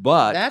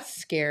 But that's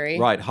scary.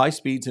 Right, high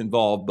speeds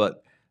involved.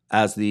 But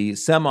as the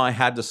semi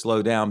had to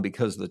slow down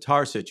because of the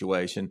tire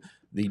situation,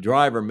 the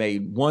driver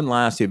made one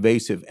last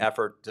evasive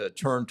effort to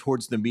turn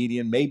towards the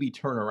median, maybe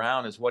turn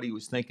around is what he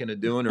was thinking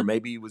of doing, or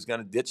maybe he was going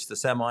to ditch the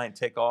semi and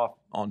take off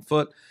on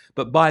foot.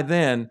 But by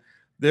then,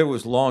 there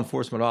was law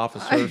enforcement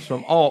officers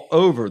from all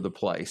over the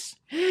place.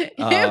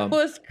 It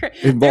was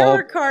crazy. There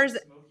were cars.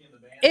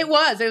 It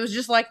was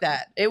just like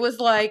that. It was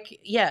like,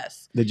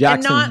 yes. The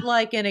Jackson, and not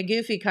like in a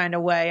goofy kind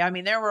of way. I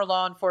mean, there were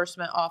law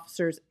enforcement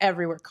officers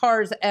everywhere,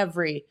 cars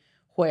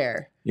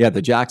everywhere. Yeah,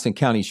 the Jackson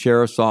County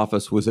Sheriff's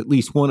Office was at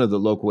least one of the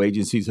local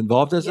agencies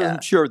involved. As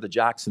I'm sure the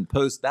Jackson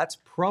Post, that's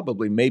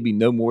probably maybe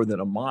no more than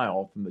a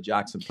mile from the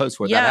Jackson Post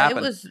where that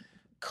happened. Yeah, it was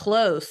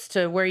close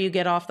to where you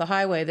get off the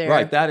highway there.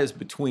 Right, that is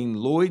between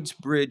Lloyd's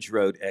Bridge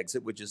Road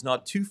exit, which is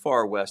not too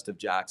far west of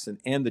Jackson,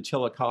 and the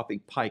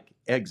Chillicothe Pike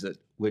exit,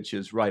 which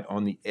is right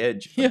on the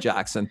edge of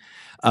Jackson.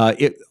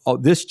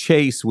 This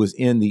chase was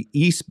in the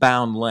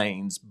eastbound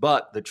lanes,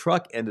 but the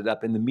truck ended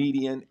up in the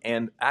median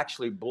and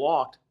actually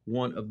blocked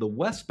one of the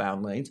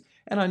westbound lanes.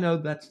 And I know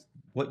that's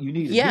what you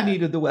needed. You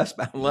needed the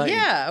westbound lane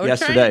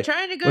yesterday.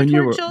 Trying to go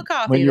toward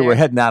Chillicothe when you were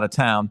heading out of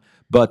town.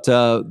 But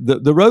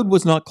the road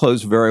was not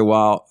closed very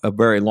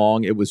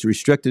long. It was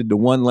restricted to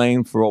one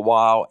lane for a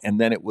while, and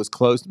then it was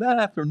closed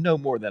after no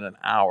more than an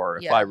hour,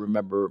 if I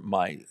remember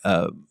my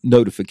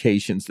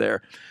notifications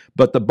there.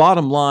 But the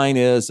bottom line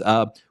is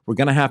we're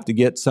going to have to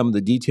get some of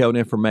the detailed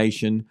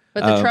information.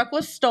 But the truck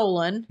was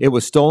stolen. It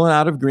was stolen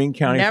out of Greene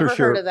County for sure.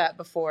 Never heard of that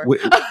before. We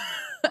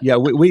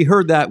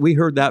heard that. We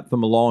heard that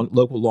from a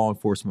local law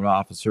enforcement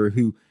officer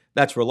who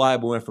that's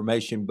reliable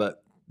information,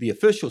 but the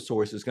official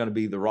source is going to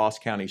be the Ross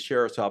County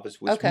Sheriff's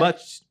Office,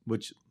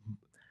 which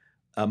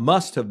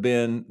must have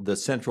been the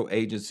central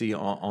agency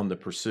on the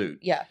pursuit.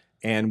 Yeah.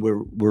 And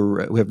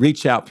we have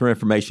reached out for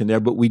information there,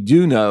 but we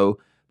do know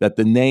that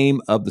the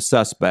name of the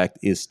suspect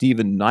is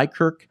Stephen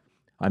Nykirk.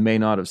 I may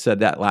not have said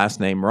that last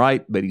name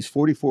right, but he's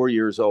 44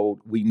 years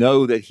old. We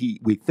know that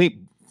we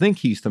think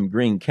he's from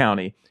Greene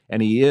County,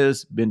 and he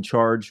has been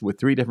charged with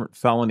 3 different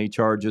felony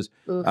charges: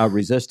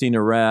 resisting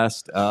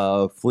arrest,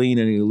 fleeing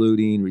and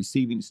eluding,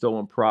 receiving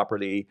stolen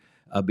property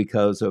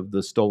because of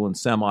the stolen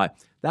semi.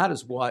 That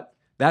is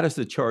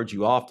the charge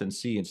you often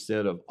see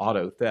instead of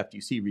auto theft.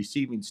 You see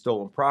receiving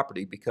stolen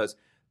property because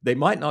they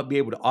might not be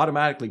able to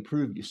automatically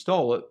prove you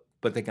stole it,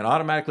 but they can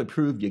automatically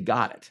prove you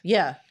got it.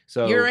 Yeah.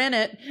 So you're in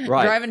it,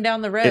 driving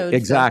down the road.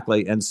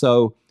 Exactly. And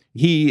so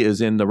he is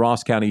in the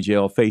Ross County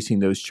Jail facing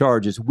those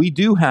charges. We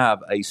do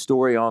have a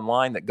story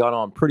online that got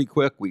on pretty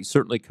quick. We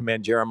certainly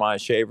commend Jeremiah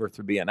Shaver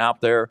for being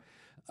out there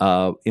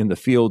in the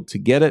field to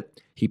get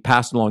it. He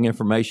passed along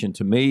information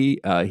to me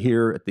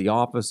here at the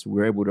office. We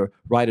were able to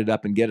write it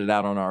up and get it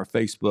out on our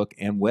Facebook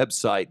and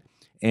website.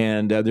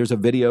 And there's a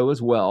video as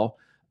well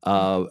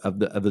of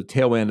the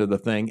tail end of the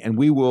thing. And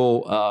we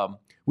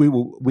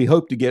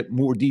hope to get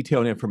more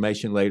detailed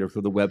information later for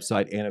the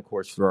website and, of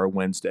course, for our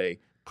Wednesday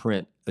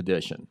print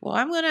edition. Well,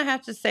 I'm going to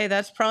have to say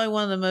that's probably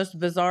one of the most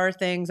bizarre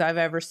things I've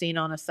ever seen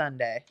on a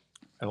Sunday.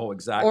 Oh,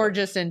 exactly. Or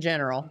just in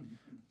general.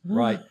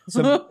 Right.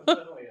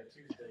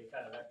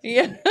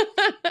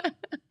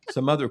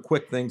 Some other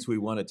quick things we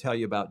want to tell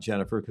you about,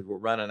 Jennifer, because we're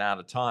running out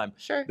of time.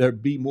 Sure.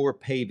 There'd be more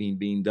paving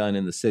being done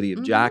in the city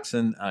of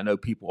Jackson. I know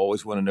people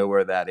always want to know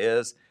where that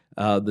is.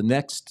 The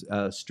next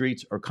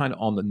streets are kind of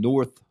on the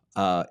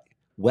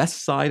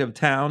northwest side of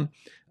town.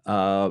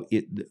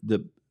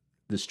 The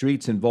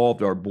streets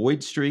involved are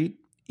Boyd Street,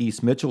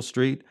 East Mitchell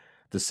Street,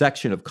 the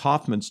section of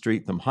Kaufman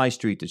Street from High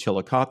Street to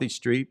Chillicothe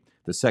Street,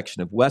 the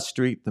section of West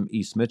Street from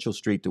East Mitchell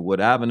Street to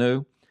Wood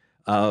Avenue.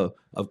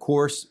 Of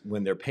course,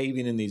 when they're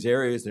paving in these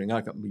areas, they're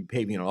not going to be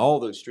paving on all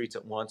those streets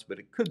at once, but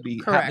it could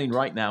be happening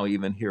right now,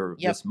 even here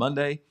this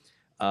Monday.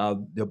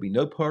 There'll be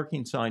no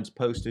parking signs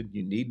posted.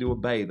 You need to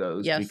obey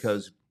those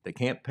because they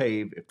can't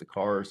pave if the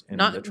cars and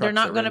the trucks they're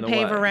not going to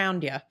pave way.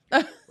 Around you.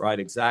 Right,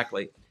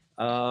 exactly.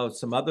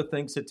 Some other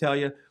things to tell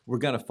you. We're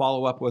going to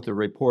follow up with a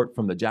report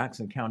from the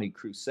Jackson County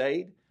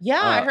Crusade.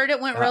 Yeah, I heard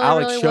it went really,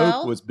 Alex really Shope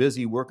well. was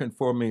busy working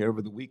for me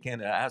over the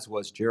weekend, as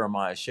was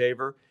Jeremiah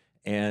Shaver.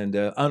 And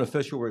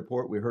unofficial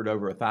report, we heard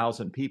over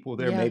 1,000 people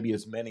there, maybe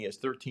as many as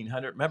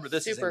 1,300. Remember,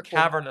 this is in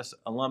Cavernous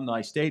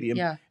Alumni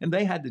Stadium, and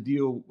they had to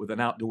deal with an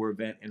outdoor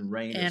event in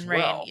rain as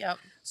well.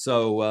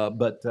 So,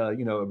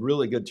 a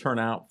really good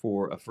turnout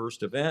for a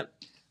first event.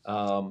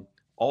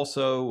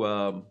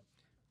 Also,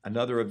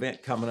 another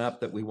event coming up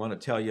that we want to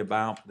tell you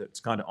about that's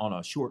kind of on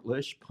a short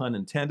list, pun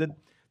intended.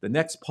 The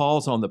next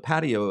Paws on the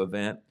Patio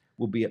event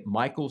will be at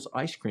Michael's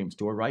Ice Cream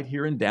Store right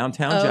here in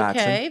downtown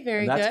Jackson. Okay,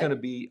 very good. That's going to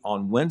be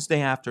on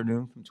Wednesday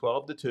afternoon from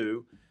 12 to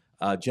 2.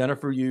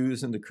 Jennifer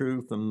Hughes and the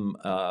crew from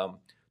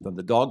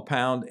the Dog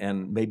Pound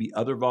and maybe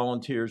other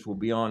volunteers will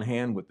be on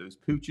hand with those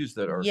pooches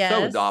that are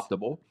so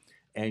adoptable.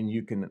 And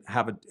you can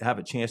have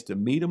a chance to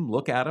meet them,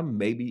 look at them,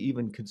 maybe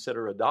even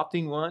consider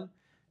adopting one.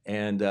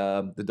 And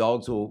the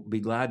dogs will be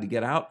glad to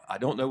get out. I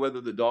don't know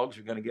whether the dogs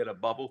are going to get a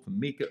bubble from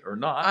Mika or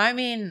not. I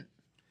mean,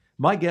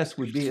 my guess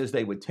would be is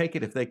they would take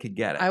it if they could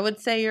get it. I would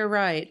say you're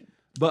right.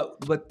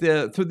 But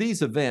through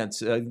these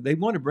events, they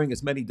want to bring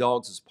as many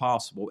dogs as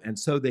possible, and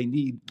so they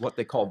need what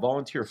they call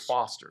volunteer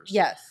fosters.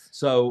 Yes.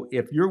 So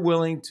if you're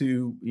willing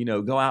to,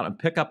 go out and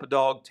pick up a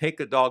dog, take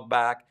a dog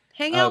back,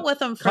 hang out with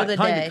them for the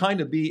day, kind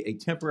of be a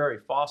temporary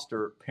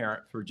foster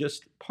parent for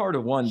just part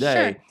of one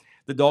day. Sure.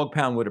 The Dog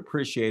Pound would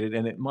appreciate it,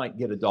 and it might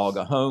get a dog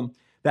a home.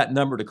 That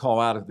number to call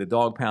out at the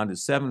Dog Pound is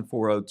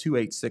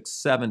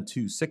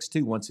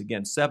 740-286-7262. Once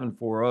again,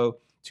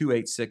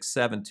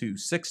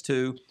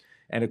 740-286-7262.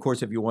 And, of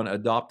course, if you want to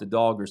adopt a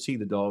dog or see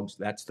the dogs,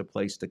 that's the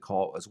place to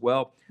call as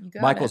well.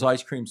 Michael's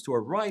Ice Cream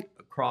Store right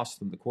across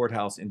from the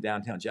courthouse in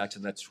downtown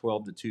Jackson. That's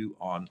 12 to 2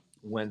 on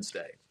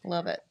Wednesday.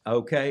 Love it.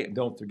 Okay, and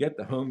don't forget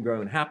the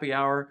Homegrown Happy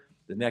Hour.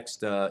 The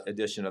next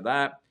edition of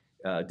that,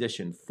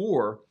 edition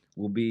 4,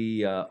 will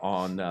be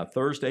on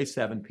Thursday,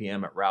 7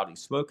 p.m. at Rowdy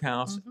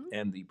Smokehouse,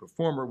 and the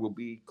performer will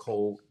be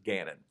Cole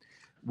Gannon.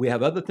 We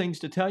have other things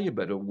to tell you,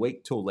 but it'll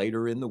wait till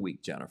later in the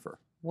week, Jennifer.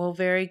 Well,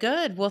 very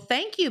good. Well,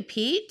 thank you,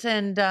 Pete.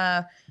 And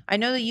I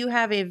know that you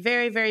have a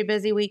very, very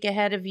busy week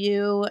ahead of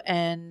you,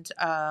 and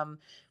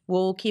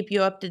we'll keep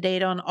you up to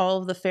date on all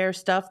of the fair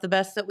stuff the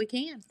best that we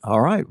can.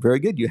 All right. Very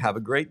good. You have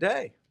a great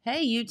day.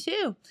 Hey, you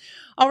too.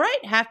 All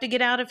right. Have to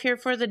get out of here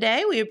for the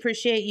day. We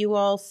appreciate you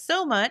all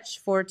so much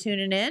for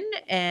tuning in,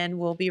 and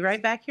we'll be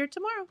right back here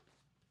tomorrow.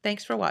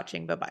 Thanks for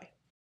watching. Bye-bye.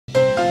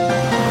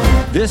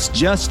 This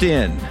just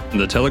in.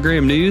 The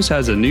Telegram News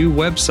has a new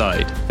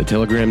website.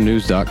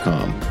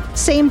 thetelegramnews.com.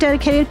 Same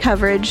dedicated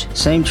coverage.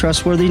 Same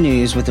trustworthy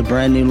news with a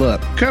brand new look.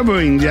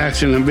 Covering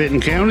Jackson and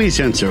Benton counties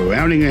and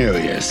surrounding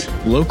areas.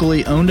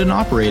 Locally owned and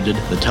operated,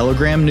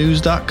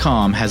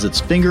 thetelegramnews.com has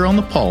its finger on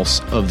the pulse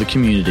of the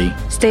community.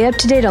 Stay up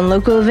to date on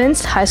local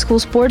events, high school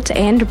sports,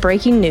 and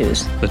breaking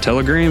news.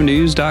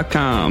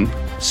 thetelegramnews.com.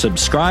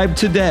 Subscribe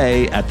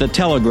today at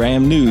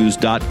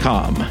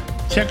thetelegramnews.com.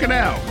 Check it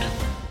out.